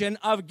intention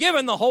of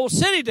giving the whole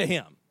city to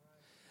him.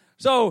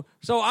 So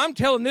I'm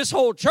telling this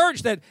whole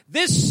church that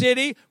this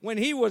city,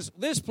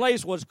 this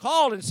place was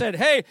called and said,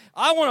 hey,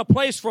 I want a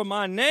place for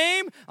my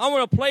name. I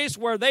want a place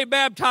where they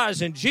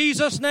baptize in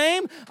Jesus'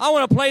 name. I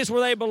want a place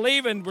where they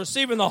believe in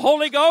receiving the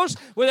Holy Ghost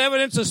with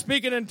evidence of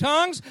speaking in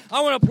tongues.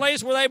 I want a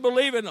place where they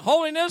believe in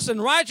holiness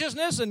and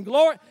righteousness and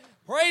glory.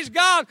 Praise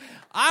God.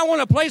 I want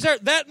a place there.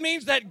 That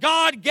means that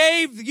God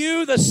gave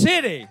you the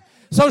city.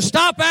 So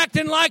stop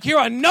acting like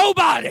you're a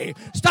nobody.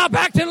 Stop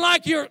acting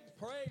like you're...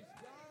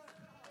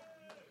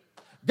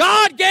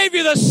 God gave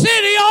you the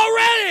city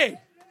already.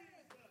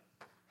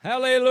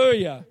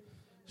 Hallelujah.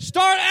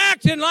 Start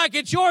acting like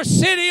it's your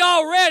city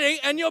already,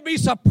 and you'll be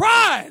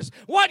surprised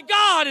what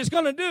God is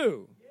going to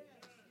do.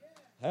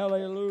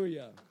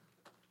 Hallelujah.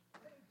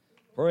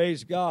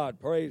 Praise God.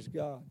 Praise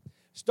God.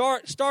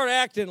 Start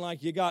acting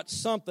like you got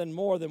something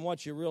more than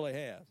what you really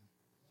have.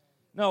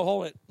 No,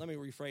 hold it. Let me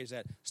rephrase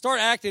that. Start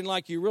acting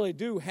like you really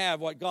do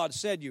have what God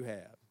said you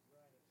have.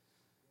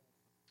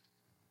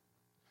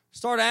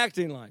 Start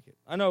acting like it.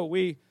 I know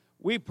the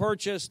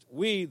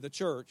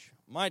church,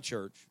 my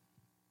church,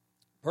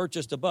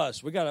 purchased a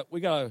bus. We got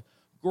a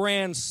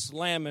grand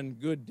slamming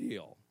good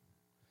deal.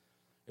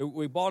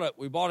 We bought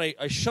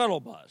a shuttle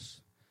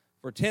bus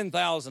for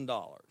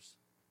 $10,000.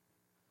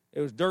 It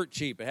was dirt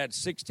cheap. It had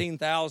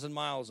 16,000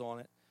 miles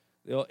on it.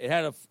 It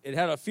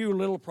had a few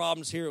little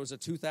problems here. It was a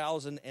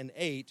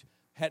 2008.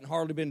 Hadn't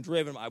hardly been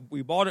driven.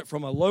 We bought it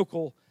from not a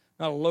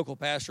local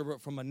pastor,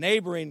 but from a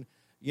neighboring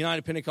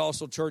United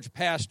Pentecostal Church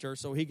pastor.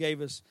 So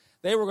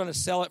they were going to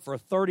sell it for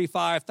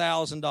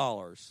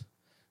 $35,000.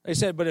 They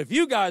said, but if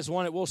you guys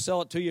want it, we'll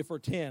sell it to you for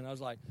 $10,000. I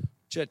was like,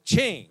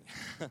 cha-ching.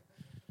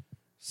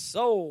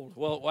 Sold.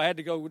 Well, I had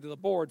to go to the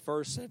board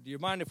first. Said, do you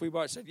mind if we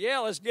bought it? I said, yeah,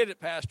 let's get it,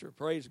 Pastor.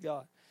 Praise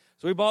God.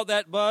 So we bought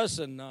that bus,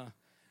 and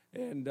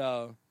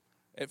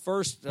at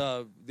first,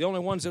 the only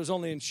ones that was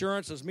on the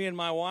insurance was me and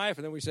my wife,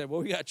 and then we said,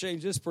 well, we got to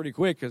change this pretty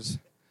quick because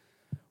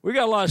we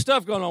got a lot of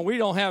stuff going on. We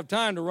don't have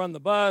time to run the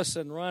bus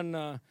and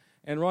run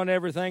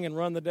everything and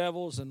run the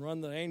devils and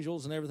run the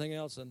angels and everything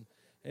else and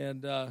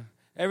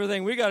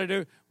everything we got to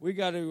do. We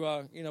got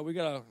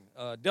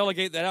to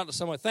delegate that out to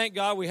someone. Thank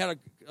God we had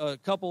a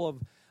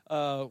couple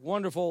of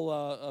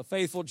wonderful,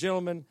 faithful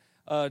gentlemen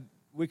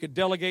we could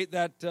delegate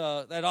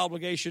that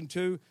obligation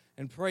to.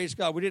 And praise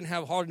God, we didn't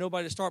have hardly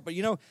nobody to start. But,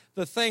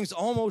 the thing's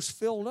almost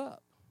filled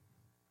up.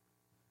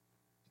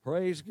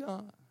 Praise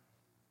God.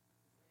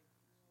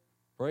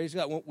 Praise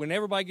God. When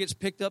everybody gets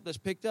picked up,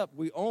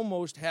 we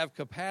almost have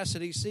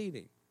capacity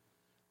seating.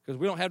 Because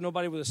we don't have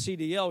nobody with a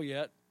CDL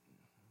yet.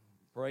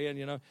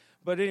 Praying,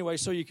 But anyway,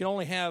 so you can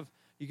only have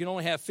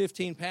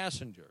 15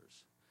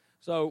 passengers.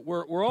 So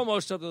we're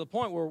almost up to the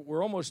point where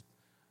we're almost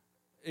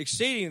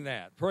exceeding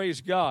that. Praise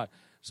God.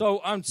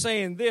 So I'm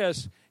saying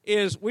this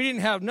is we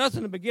didn't have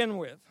nothing to begin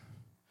with.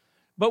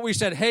 But we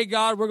said, hey,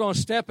 God, we're going to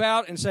step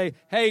out and say,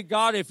 hey,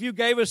 God, if you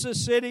gave us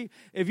this city,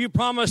 if you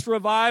promised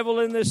revival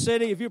in this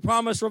city, if you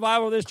promised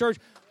revival in this church,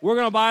 we're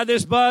going to buy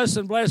this bus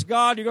and bless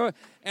God.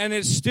 And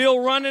it's still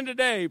running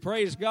today,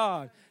 praise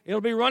God. It'll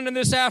be running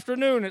this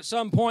afternoon at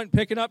some point,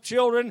 picking up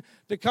children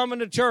to come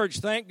into church,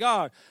 thank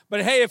God.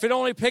 But hey, if it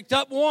only picked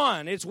up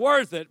one, it's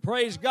worth it,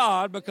 praise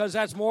God, because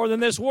that's more than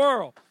this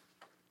world.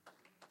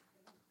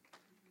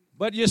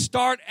 But you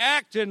start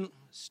acting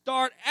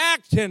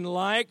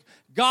like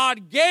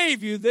God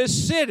gave you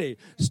this city.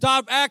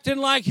 Stop acting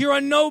like you're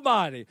a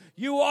nobody.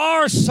 You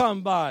are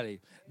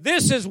somebody.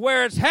 This is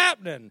where it's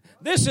happening.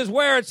 This is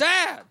where it's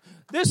at.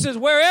 This is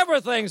where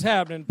everything's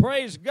happening.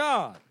 Praise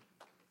God.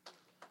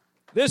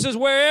 This is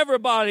where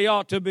everybody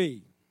ought to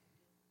be.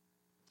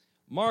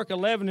 Mark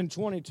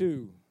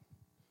 11:22.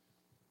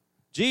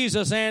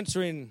 Jesus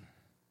answering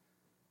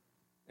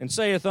and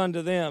saith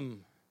unto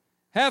them,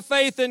 have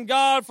faith in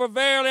God, for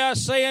verily I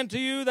say unto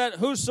you that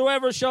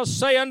whosoever shall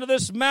say unto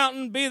this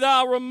mountain, be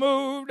thou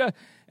removed,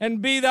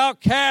 and be thou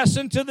cast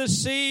into the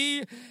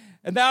sea,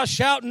 and thou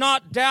shalt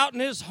not doubt in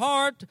his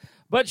heart,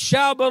 but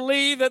shall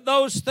believe that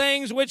those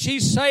things which he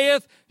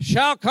saith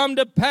shall come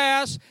to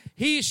pass,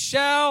 he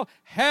shall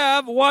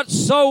have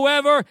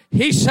whatsoever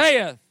he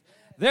saith.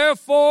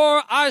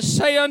 Therefore I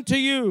say unto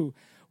you,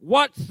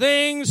 what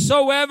things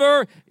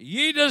soever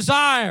ye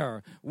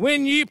desire,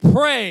 when ye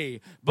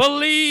pray,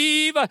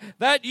 believe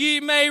that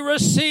ye may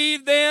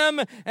receive them,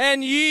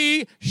 and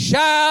ye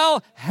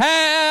shall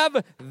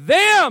have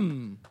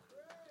them.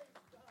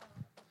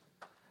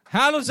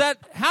 How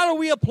do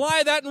we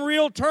apply that in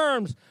real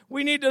terms?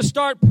 We need to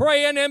start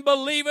praying and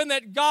believing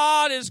that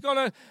God is going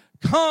to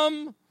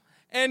come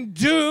and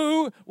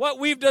do what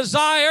we've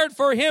desired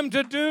for him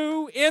to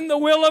do in the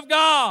will of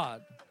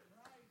God.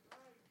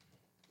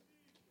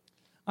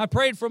 I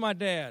prayed for my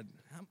dad.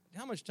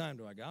 How much time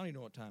do I got? I don't even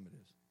know what time it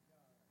is.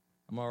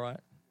 I'm all right?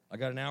 I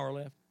got an hour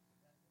left?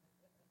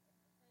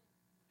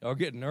 Y'all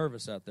getting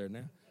nervous out there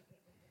now.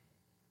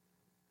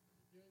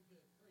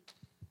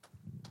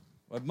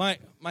 But my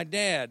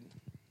dad,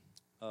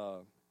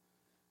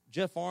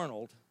 Jeff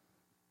Arnold,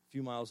 a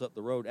few miles up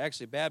the road,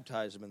 actually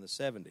baptized him in the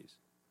 70s.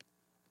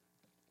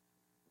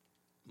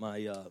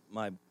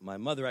 My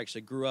mother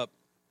actually grew up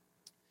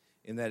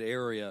in that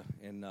area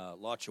in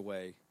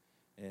Lotchaway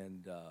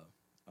and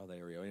that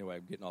area. Anyway,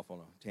 I'm getting off on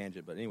a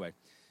tangent, but anyway.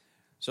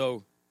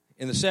 So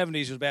in the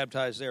 70s, he was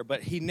baptized there,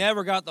 but he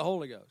never got the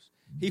Holy Ghost.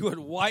 He would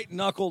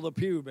white-knuckle the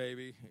pew,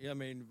 baby. I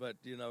mean, but,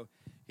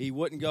 he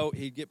wouldn't go.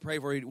 He'd get prayed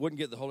for. He wouldn't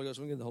get the Holy Ghost.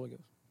 Wouldn't get the Holy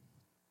Ghost.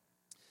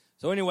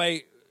 So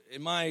anyway,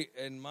 my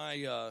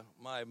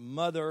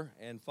mother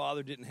and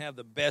father didn't have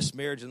the best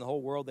marriage in the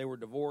whole world. They were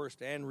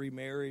divorced and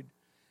remarried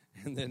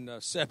and then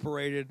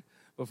separated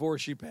before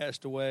she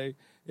passed away.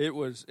 It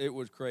was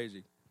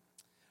crazy.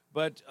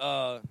 But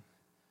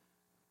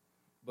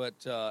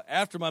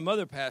after my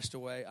mother passed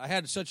away, I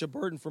had such a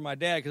burden for my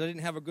dad because I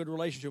didn't have a good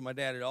relationship with my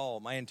dad at all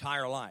my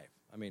entire life.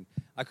 I mean,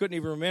 I couldn't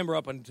even remember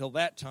up until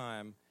that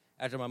time,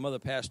 after my mother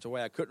passed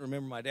away, I couldn't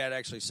remember my dad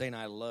actually saying,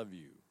 I love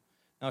you.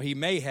 Now, he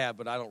may have,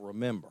 but I don't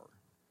remember.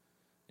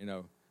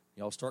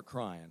 Y'all start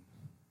crying.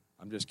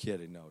 I'm just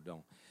kidding. No,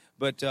 don't.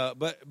 But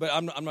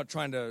I'm not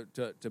trying to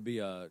be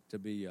a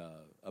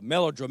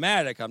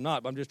melodramatic. I'm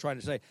not. But I'm just trying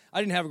to say I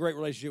didn't have a great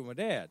relationship with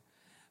my dad.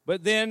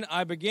 But then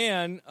I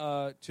began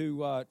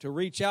to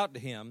reach out to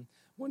him.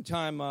 One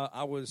time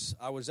I was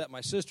at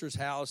my sister's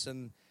house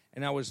and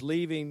I was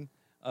leaving,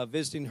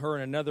 visiting her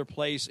in another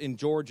place in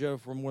Georgia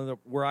from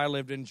where I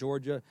lived in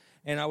Georgia,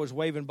 and I was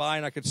waving by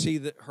and I could see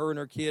that her and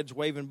her kids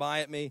waving by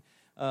at me.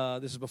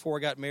 This is before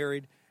I got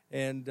married,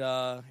 and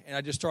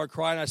I just started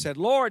crying. I said,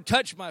 "Lord,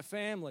 touch my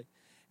family,"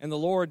 and the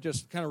Lord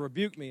just kind of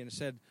rebuked me and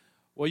said,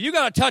 "Well, you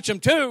got to touch them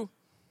too."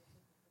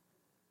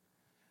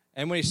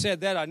 And when he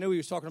said that, I knew he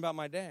was talking about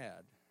my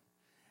dad.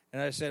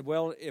 And I said,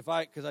 well,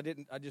 because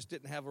I just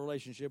didn't have a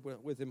relationship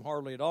with him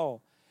hardly at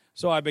all.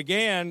 So I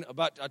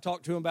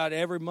talked to him about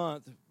every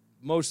month,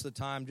 most of the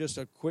time, just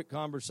a quick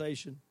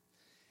conversation.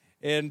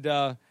 And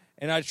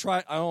I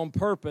tried on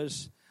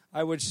purpose,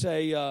 I would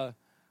say,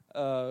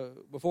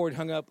 before he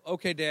hung up,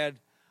 okay, Dad,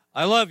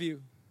 I love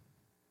you.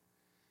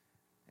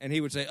 And he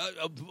would say,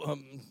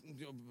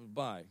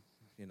 bye,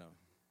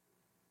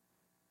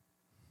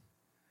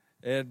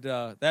 And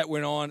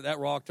that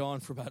rocked on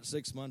for about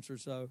 6 months or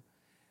so.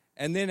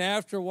 And then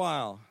after a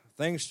while,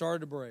 things started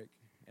to break.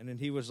 And then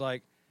he was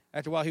like,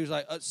 after a while, he was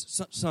like,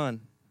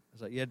 son. I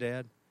was like, yeah,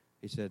 Dad.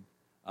 He said,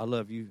 I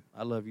love you.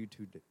 I love you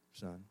too,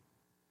 son.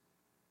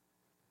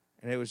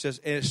 And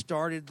it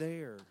started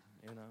there,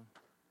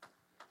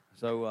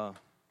 So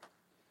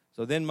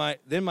then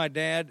my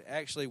dad,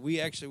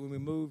 when we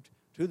moved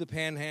to the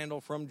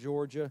Panhandle from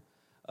Georgia,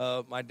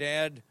 my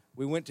dad,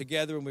 we went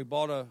together and we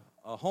bought a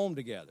home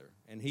together.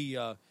 And he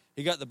got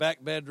the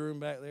back bedroom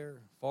back there,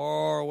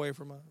 far away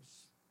from us.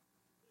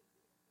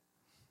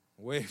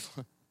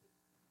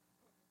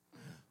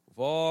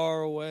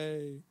 Far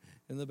away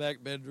in the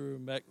back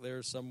bedroom back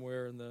there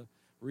somewhere in the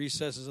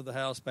recesses of the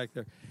house back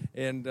there.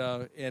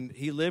 And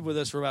he lived with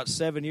us for about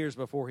 7 years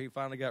before he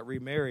finally got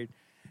remarried.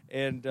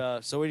 And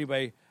so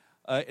anyway,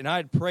 and I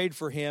had prayed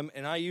for him,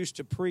 and I used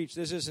to preach.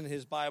 This isn't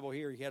his Bible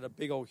here. He had a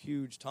big old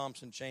huge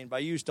Thompson chain. But I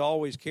used to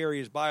always carry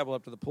his Bible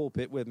up to the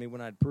pulpit with me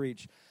when I'd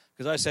preach.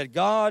 Because I said,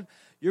 God,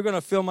 you're going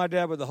to fill my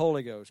dad with the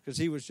Holy Ghost. Because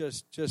he was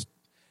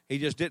he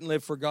just didn't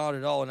live for God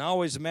at all. And I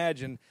always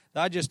imagine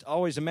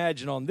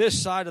on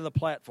this side of the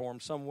platform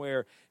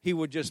somewhere, he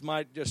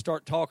might just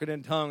start talking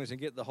in tongues and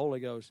get the Holy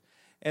Ghost.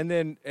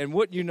 And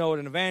wouldn't you know it,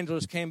 an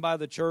evangelist came by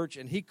the church,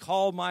 and he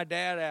called my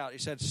dad out. He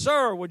said,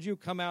 sir, would you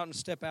come out and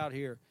step out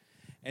here?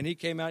 And he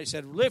came out, he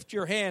said, lift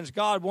your hands.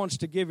 God wants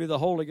to give you the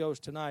Holy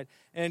Ghost tonight.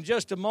 And in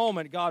just a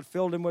moment, God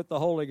filled him with the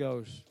Holy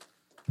Ghost.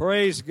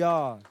 Praise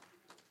God.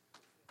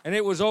 And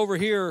it was over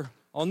here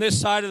on this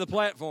side of the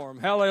platform.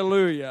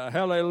 Hallelujah,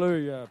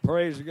 hallelujah,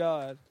 praise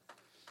God.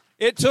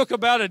 It took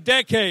about a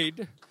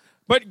decade,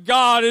 but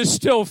God is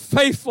still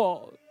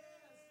faithful.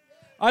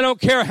 I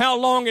don't care how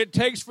long it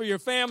takes for your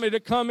family to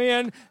come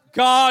in,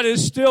 God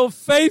is still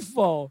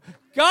faithful.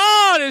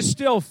 God is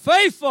still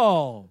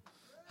faithful.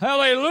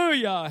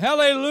 Hallelujah,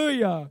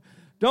 hallelujah.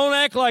 Don't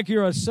act like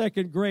you're a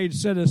second-grade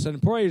citizen.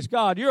 Praise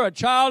God. You're a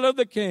child of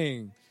the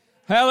King.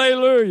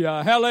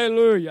 Hallelujah,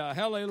 hallelujah,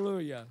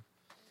 hallelujah.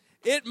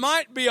 It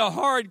might be a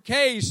hard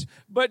case,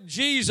 but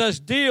Jesus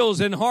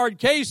deals in hard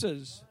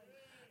cases.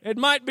 It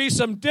might be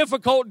some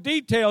difficult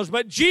details,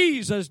 but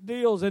Jesus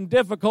deals in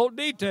difficult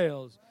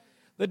details.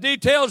 The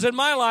details in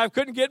my life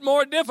couldn't get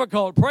more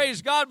difficult,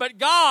 praise God, but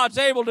God's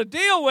able to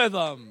deal with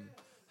them.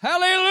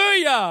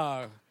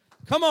 Hallelujah.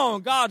 Come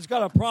on, God's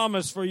got a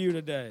promise for you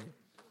today.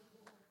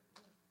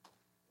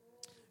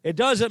 It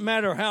doesn't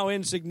matter how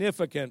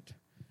insignificant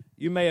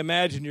you may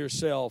imagine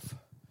yourself,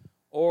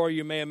 or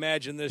you may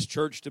imagine this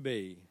church to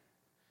be.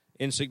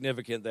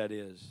 Insignificant, that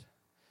is.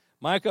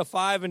 Micah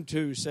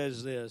 5:2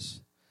 says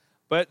this,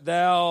 but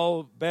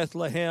thou,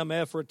 Bethlehem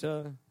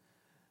Ephratah,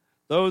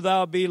 though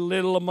thou be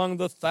little among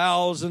the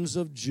thousands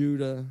of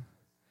Judah,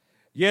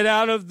 yet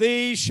out of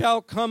thee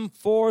shall come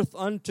forth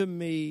unto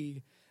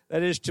me,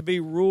 that is to be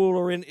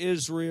ruler in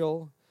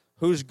Israel,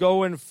 whose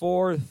going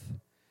forth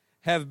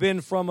have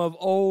been from of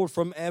old,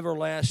 from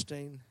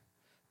everlasting.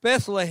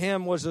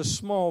 Bethlehem was a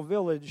small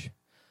village,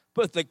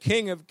 but the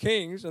King of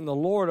Kings and the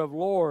Lord of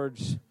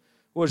Lords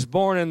was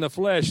born in the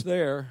flesh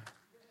there.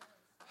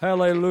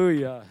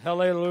 Hallelujah,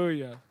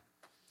 hallelujah.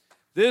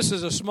 This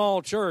is a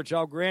small church,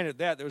 I'll grant it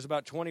that. There was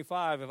about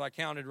 25 if I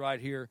counted right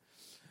here.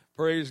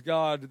 Praise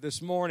God this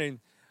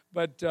morning.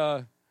 But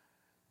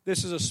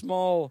this is a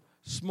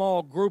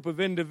small group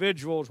of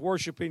individuals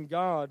worshiping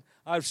God.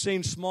 I've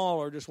seen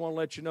smaller, just want to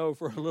let you know,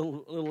 for a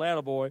little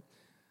attaboy.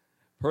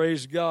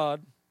 Praise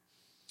God.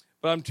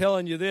 But I'm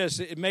telling you this,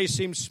 it may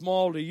seem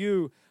small to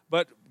you,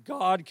 but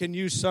God can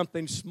use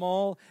something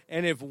small,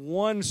 and if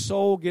one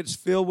soul gets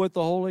filled with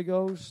the Holy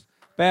Ghost,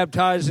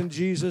 baptized in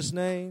Jesus'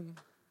 name,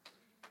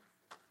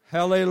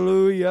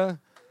 hallelujah,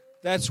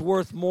 that's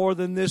worth more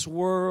than this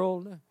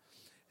world.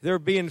 They're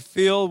being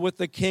filled with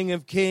the King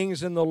of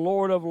Kings and the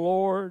Lord of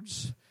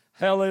Lords.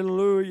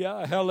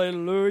 Hallelujah,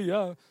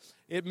 hallelujah.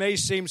 It may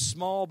seem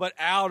small, but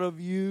out of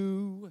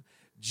you,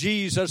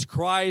 Jesus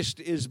Christ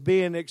is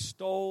being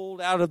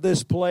extolled out of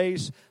this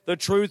place. The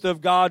truth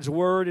of God's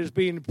word is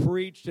being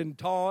preached and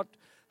taught.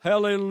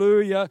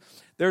 Hallelujah.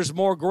 There's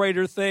more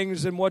greater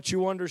things than what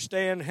you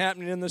understand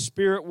happening in the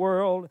spirit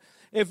world.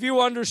 If you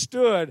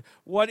understood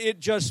what it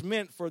just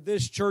meant for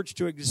this church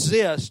to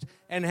exist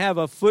and have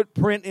a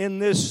footprint in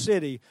this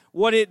city,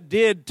 what it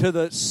did to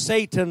the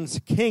Satan's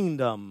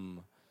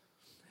kingdom,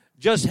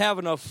 just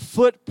having a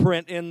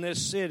footprint in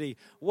this city,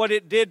 what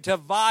it did to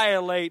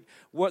violate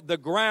what the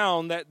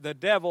ground that the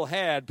devil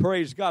had.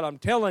 Praise God. I'm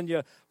telling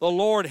you, the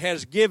Lord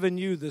has given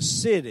you the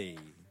city.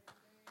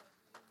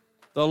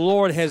 The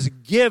Lord has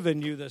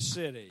given you the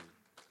city.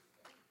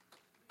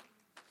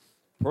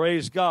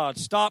 Praise God.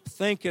 Stop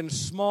thinking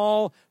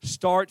small.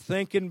 Start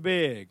thinking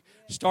big.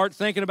 Start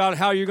thinking about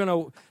how you're going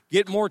to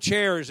get more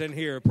chairs in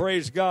here.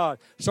 Praise God.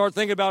 Start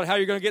thinking about how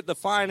you're going to get the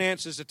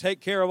finances to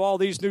take care of all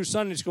these new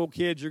Sunday school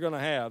kids you're going to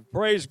have.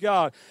 Praise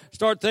God.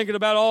 Start thinking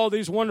about all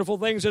these wonderful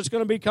things that's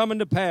going to be coming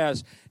to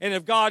pass. And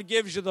if God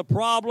gives you the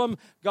problem,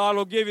 God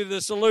will give you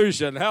the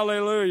solution.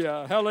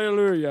 Hallelujah.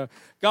 Hallelujah.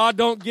 God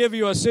don't give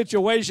you a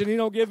situation He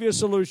don't give you a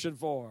solution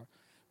for.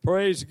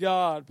 Praise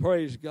God.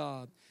 Praise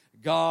God.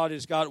 God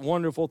has got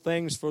wonderful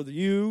things for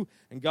you,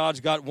 and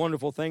God's got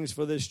wonderful things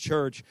for this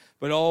church.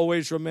 But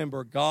always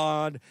remember,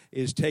 God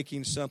is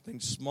taking something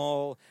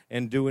small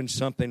and doing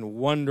something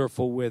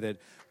wonderful with it.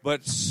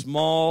 But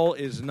small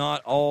is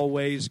not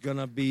always going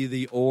to be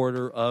the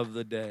order of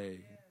the day.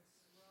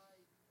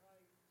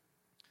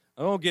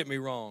 Now, don't get me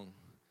wrong.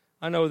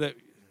 I know that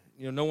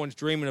no one's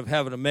dreaming of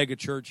having a mega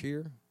church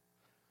here.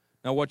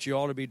 Now, what you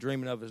ought to be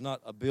dreaming of is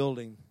not a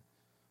building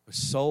with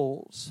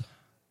souls.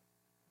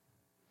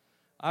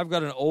 I've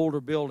got an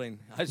older building.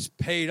 It's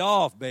paid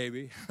off,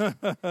 baby,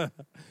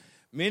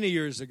 many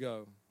years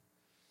ago.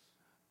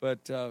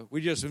 But we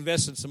just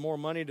invested some more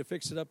money to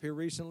fix it up here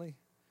recently.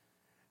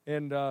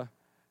 And I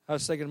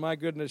was thinking, my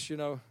goodness,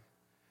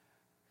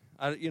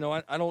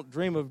 I don't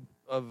dream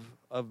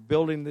of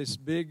building this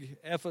big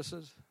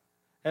Ephesus.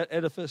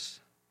 edifice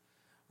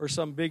or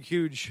some big,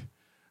 huge,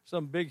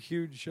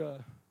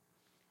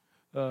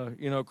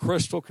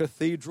 crystal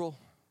cathedral.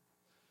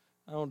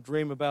 I don't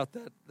dream about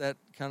that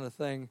kind of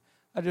thing.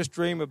 I just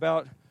dream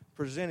about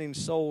presenting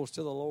souls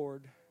to the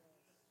Lord.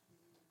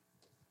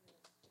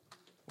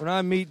 When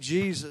I meet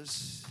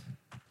Jesus,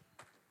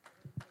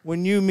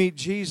 when you meet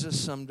Jesus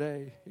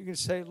someday, you can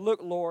say, look,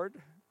 Lord,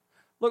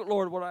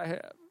 what I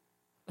have.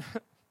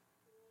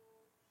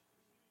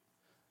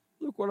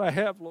 Look what I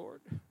have,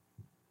 Lord,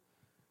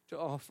 to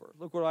offer.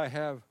 Look what I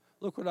have.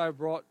 Look what I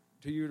brought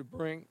to you to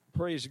bring.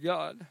 Praise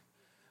God.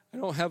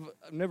 I've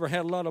never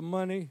had a lot of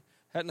money,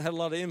 hadn't had a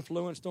lot of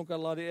influence, don't got a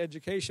lot of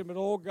education, but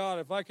oh God,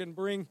 if I can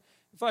bring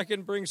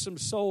some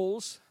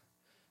souls,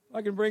 if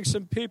I can bring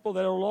some people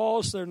that are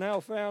lost, they're now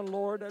found,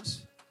 Lord,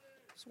 that's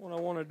what I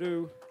want to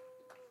do.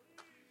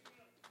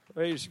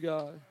 Praise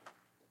God.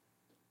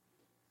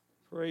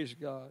 Praise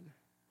God.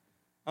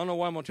 I don't know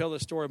why I'm going to tell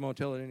this story, I'm going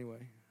to tell it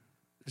anyway.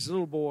 This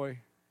little boy,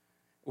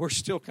 we're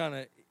still kind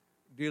of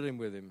dealing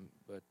with him,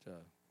 but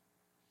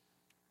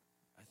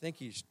I think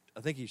he's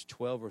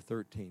 12 or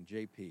 13,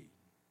 JP.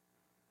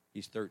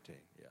 He's 13,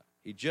 yeah.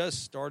 He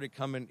just started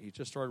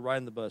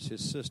riding the bus.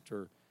 His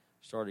sister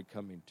started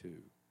coming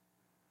too.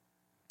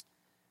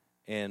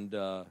 And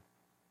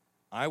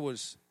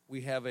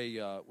we have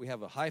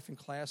a hyphen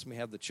class, and we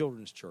have the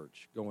children's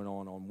church going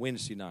on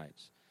Wednesday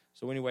nights.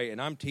 So anyway,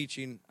 and I'm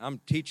teaching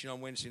on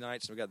Wednesday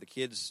nights, and we've got the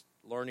kids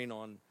learning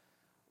on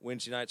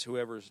Wednesday nights,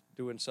 whoever's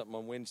doing something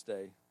on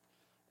Wednesday.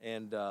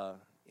 And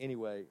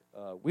anyway,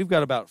 we've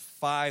got about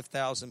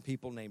 5,000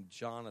 people named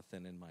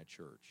Jonathan in my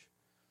church.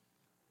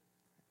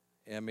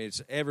 I mean,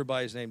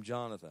 everybody's named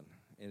Jonathan,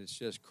 and it's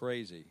just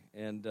crazy.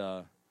 And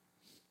I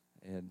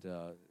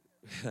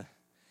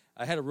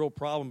had a real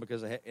problem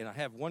because I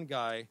have one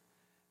guy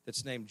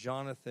that's named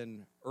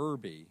Jonathan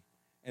Irby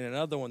and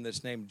another one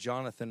that's named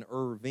Jonathan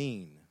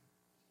Irvine.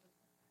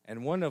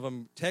 And one of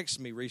them texted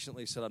me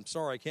recently, said, I'm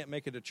sorry, I can't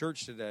make it to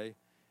church today.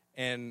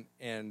 And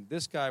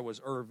this guy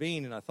was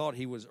Irvine, and I thought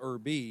he was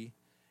Irby.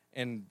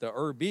 And the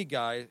Irby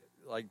guy,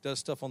 does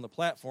stuff on the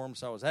platform,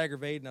 so I was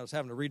aggravated, and I was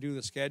having to redo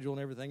the schedule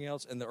and everything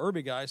else. And the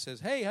Irby guy says,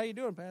 hey, how you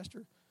doing,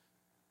 Pastor?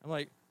 I'm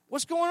like,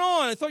 what's going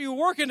on? I thought you were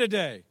working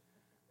today.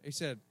 He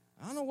said,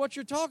 I don't know what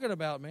you're talking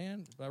about,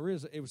 man. But I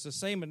realized it was the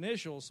same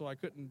initial, so I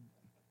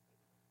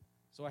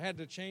had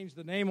to change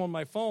the name on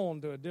my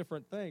phone to a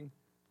different thing.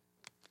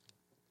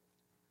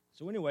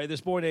 So anyway, this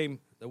boy named,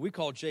 that we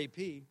call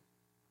JP,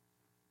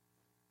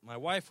 my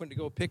wife went to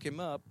go pick him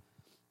up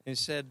and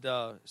said,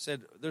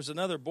 there's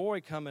another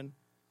boy coming.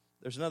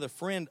 There's another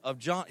friend of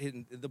John.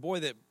 The boy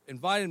that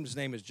invited him, his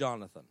name is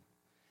Jonathan.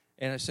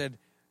 And she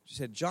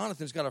said,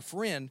 Jonathan's got a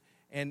friend,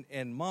 and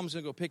Mom's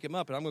going to go pick him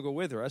up, and I'm going to go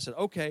with her. I said,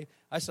 okay.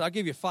 I said, I'll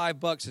give you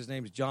 $5. His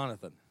name's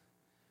Jonathan.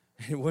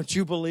 And wouldn't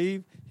you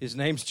believe, his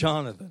name's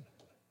Jonathan.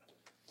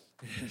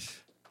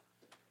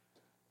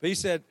 But he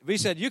said,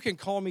 you can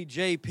call me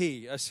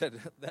JP. I said,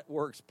 that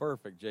works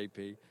perfect,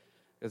 JP.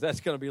 Because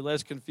that's going to be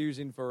less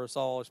confusing for us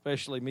all,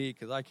 especially me,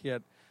 because I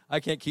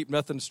can't keep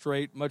nothing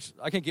straight.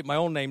 I can't keep my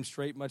own name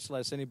straight, much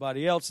less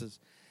anybody else's.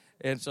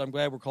 And so I'm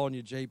glad we're calling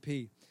you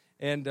JP.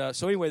 And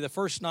so anyway, the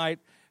first night,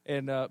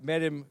 and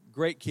met him,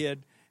 great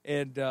kid.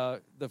 And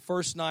the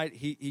first night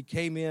he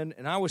came in,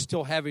 and I was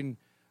still having,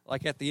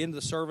 at the end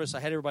of the service, I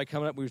had everybody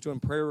coming up. We was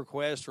doing prayer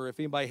requests, or if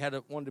anybody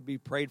wanted to be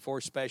prayed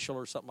for special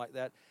or something like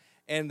that.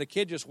 And the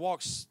kid just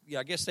walks.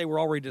 I guess they were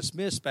already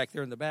dismissed back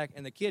there in the back.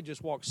 And the kid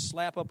just walks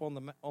slap up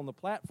on the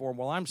platform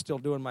while I'm still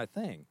doing my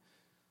thing.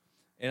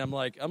 And I'm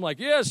like,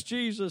 yes,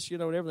 Jesus,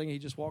 and everything. He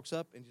just walks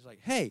up and he's like,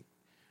 hey,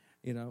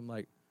 I'm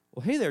like,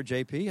 well, hey there,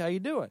 JP, how you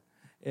doing?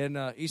 And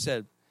he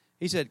said,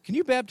 can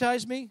you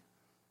baptize me?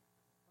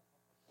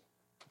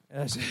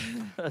 And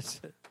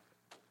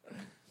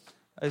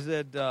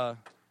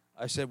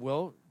I said,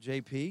 well,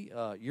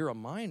 JP, you're a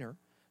minor,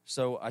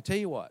 so I tell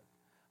you what.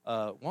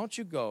 Why don't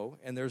you go,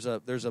 and there's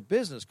a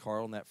business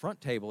card on that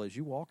front table as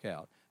you walk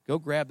out. Go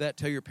grab that,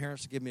 tell your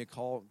parents to give me a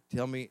call,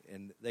 tell me,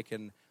 and they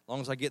can, as long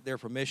as I get their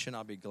permission,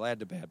 I'll be glad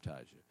to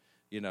baptize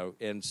you,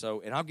 and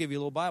I'll give you a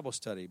little Bible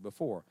study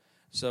before.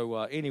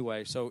 So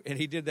anyway, and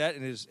he did that,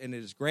 and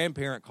his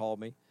grandparent called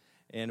me,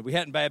 and we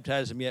hadn't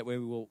baptized him yet. We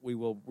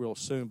will real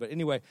soon. But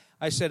anyway,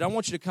 I said, I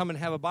want you to come and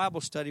have a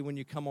Bible study when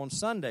you come on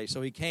Sunday.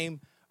 So he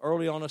came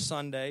early on a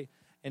Sunday,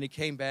 and he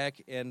came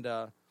back, and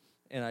I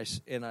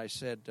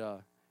said.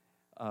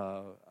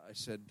 I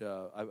sat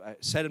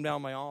him down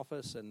in my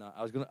office, and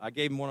I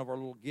gave him one of our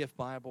little gift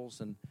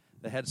Bibles, and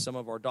they had some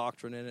of our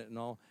doctrine in it and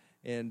all.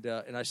 And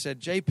I said,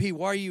 JP,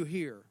 why are you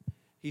here?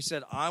 He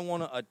said, I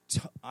want to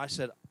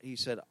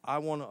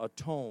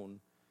atone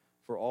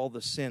for all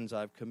the sins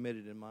I've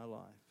committed in my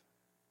life.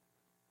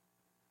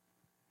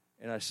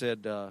 And I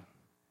said, I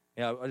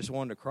just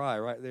wanted to cry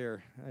right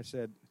there. I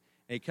said,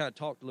 and he kind of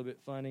talked a little bit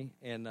funny,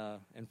 and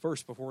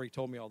first, before he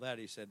told me all that,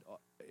 he said,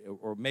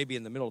 or maybe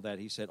in the middle of that,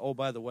 he said, oh,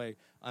 by the way,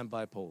 I'm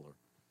bipolar.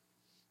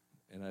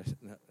 And I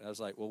was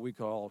like, well, we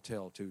could all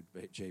tell too,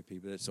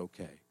 JP, but it's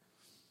okay.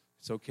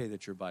 It's okay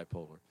that you're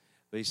bipolar.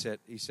 But he said,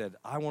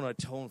 I want to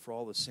atone for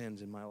all the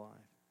sins in my life.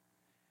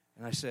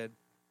 And I said,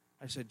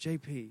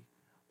 JP,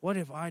 what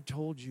if I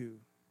told you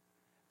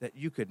that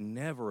you could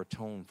never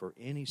atone for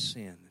any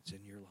sin that's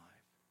in your life?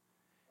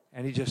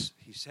 And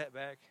he sat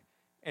back,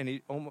 and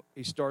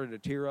he started to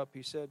tear up.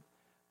 He said,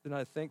 then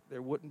I think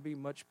there wouldn't be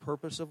much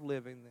purpose of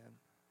living then.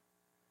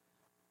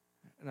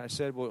 And I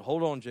said, well,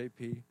 hold on,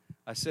 JP.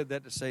 I said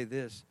that to say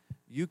this.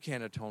 You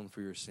can't atone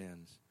for your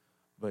sins,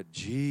 but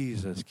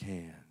Jesus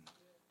can.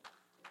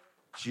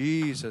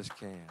 Jesus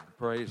can.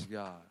 Praise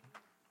God.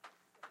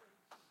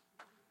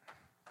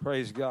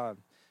 Praise God.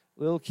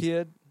 Little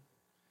kid,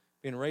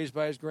 being raised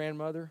by his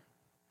grandmother,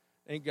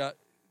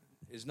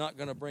 is not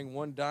going to bring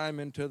one dime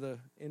into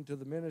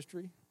the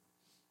ministry.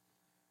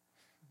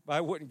 But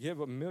I wouldn't give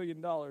 $1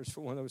 million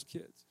for one of those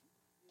kids.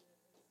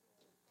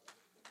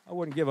 I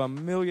wouldn't give $1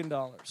 million.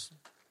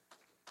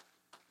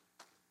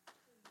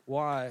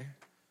 Why?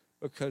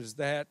 Because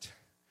that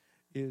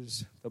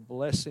is the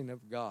blessing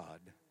of God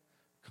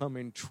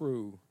coming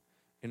true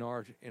in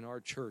our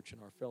church,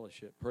 in our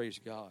fellowship. Praise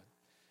God.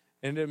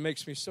 And it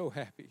makes me so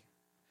happy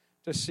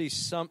to see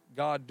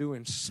God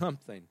doing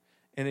something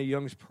in a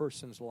young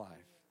person's life.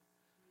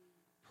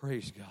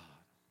 Praise God.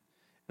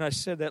 And I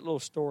said that little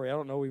story. I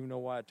don't even know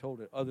why I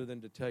told it, other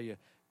than to tell you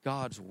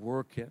God's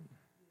working.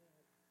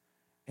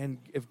 And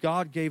if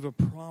God gave a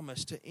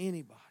promise to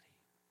anybody,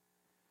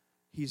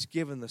 He's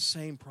given the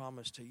same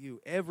promise to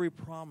you. Every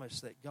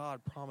promise that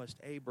God promised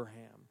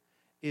Abraham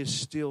is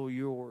still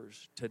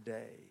yours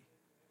today.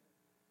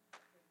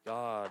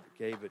 God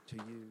gave it to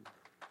you.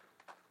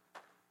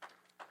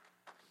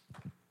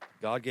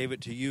 God gave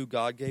it to you.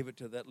 God gave it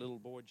to that little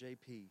boy,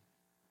 JP.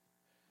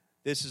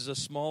 This is a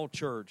small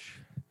church,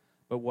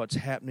 but what's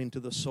happening to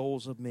the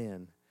souls of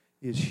men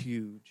is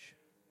huge.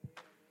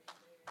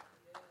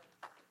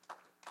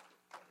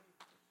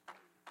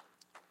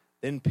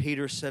 Then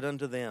Peter said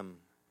unto them,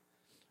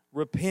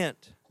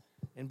 repent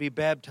and be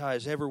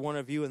baptized, every one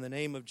of you, in the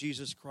name of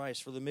Jesus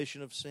Christ for the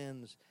remission of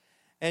sins,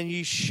 and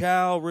ye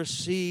shall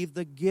receive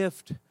the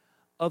gift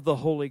of the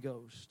Holy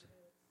Ghost.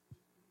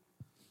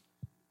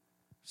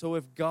 So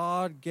if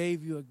God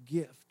gave you a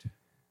gift,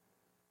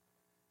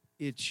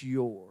 it's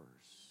yours.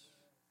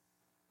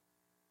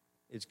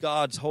 It's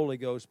God's Holy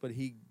Ghost, but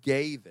He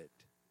gave it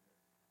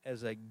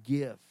as a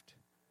gift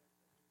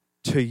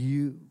to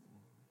you.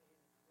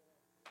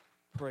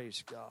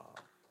 Praise God.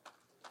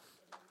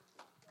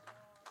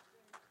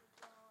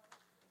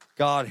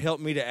 God, help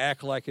me to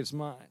act like it's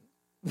mine.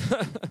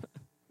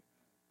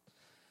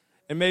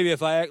 And maybe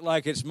if I act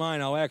like it's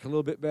mine, I'll act a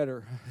little bit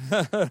better.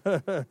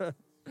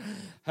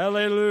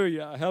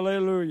 Hallelujah,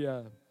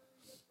 hallelujah.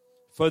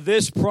 For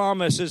this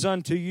promise is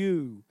unto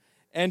you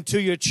and to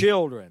your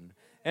children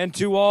and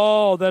to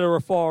all that are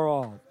afar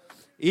off,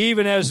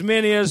 even as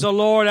many as the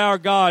Lord our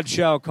God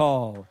shall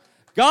call.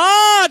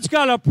 God's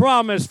got a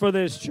promise for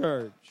this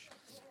church.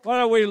 Why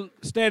don't we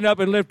stand up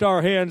and lift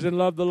our hands and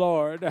love the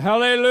Lord?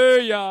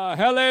 Hallelujah,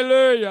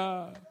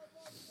 hallelujah.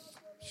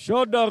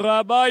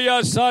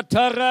 Shodarabaya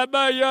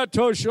satarabaya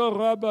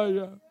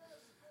toshorabaya.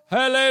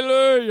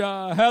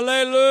 Hallelujah,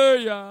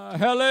 hallelujah,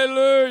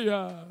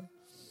 hallelujah.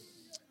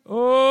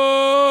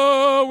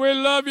 Oh, we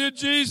love you,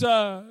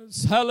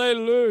 Jesus.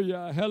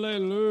 Hallelujah,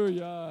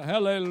 hallelujah,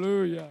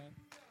 hallelujah.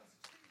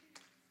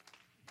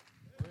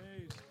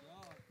 Praise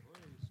God,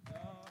 praise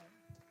God.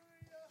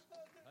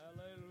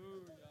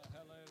 Hallelujah,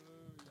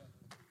 hallelujah.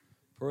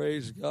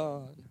 Praise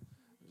God.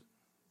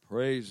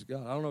 Praise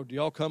God. I don't know, do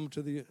y'all come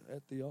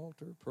at the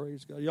altar?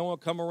 Praise God. Y'all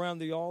want to come around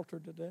the altar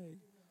today?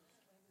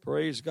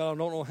 Praise God. I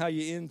don't know how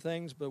you end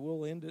things, but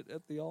we'll end it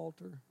at the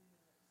altar.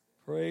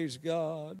 Praise God.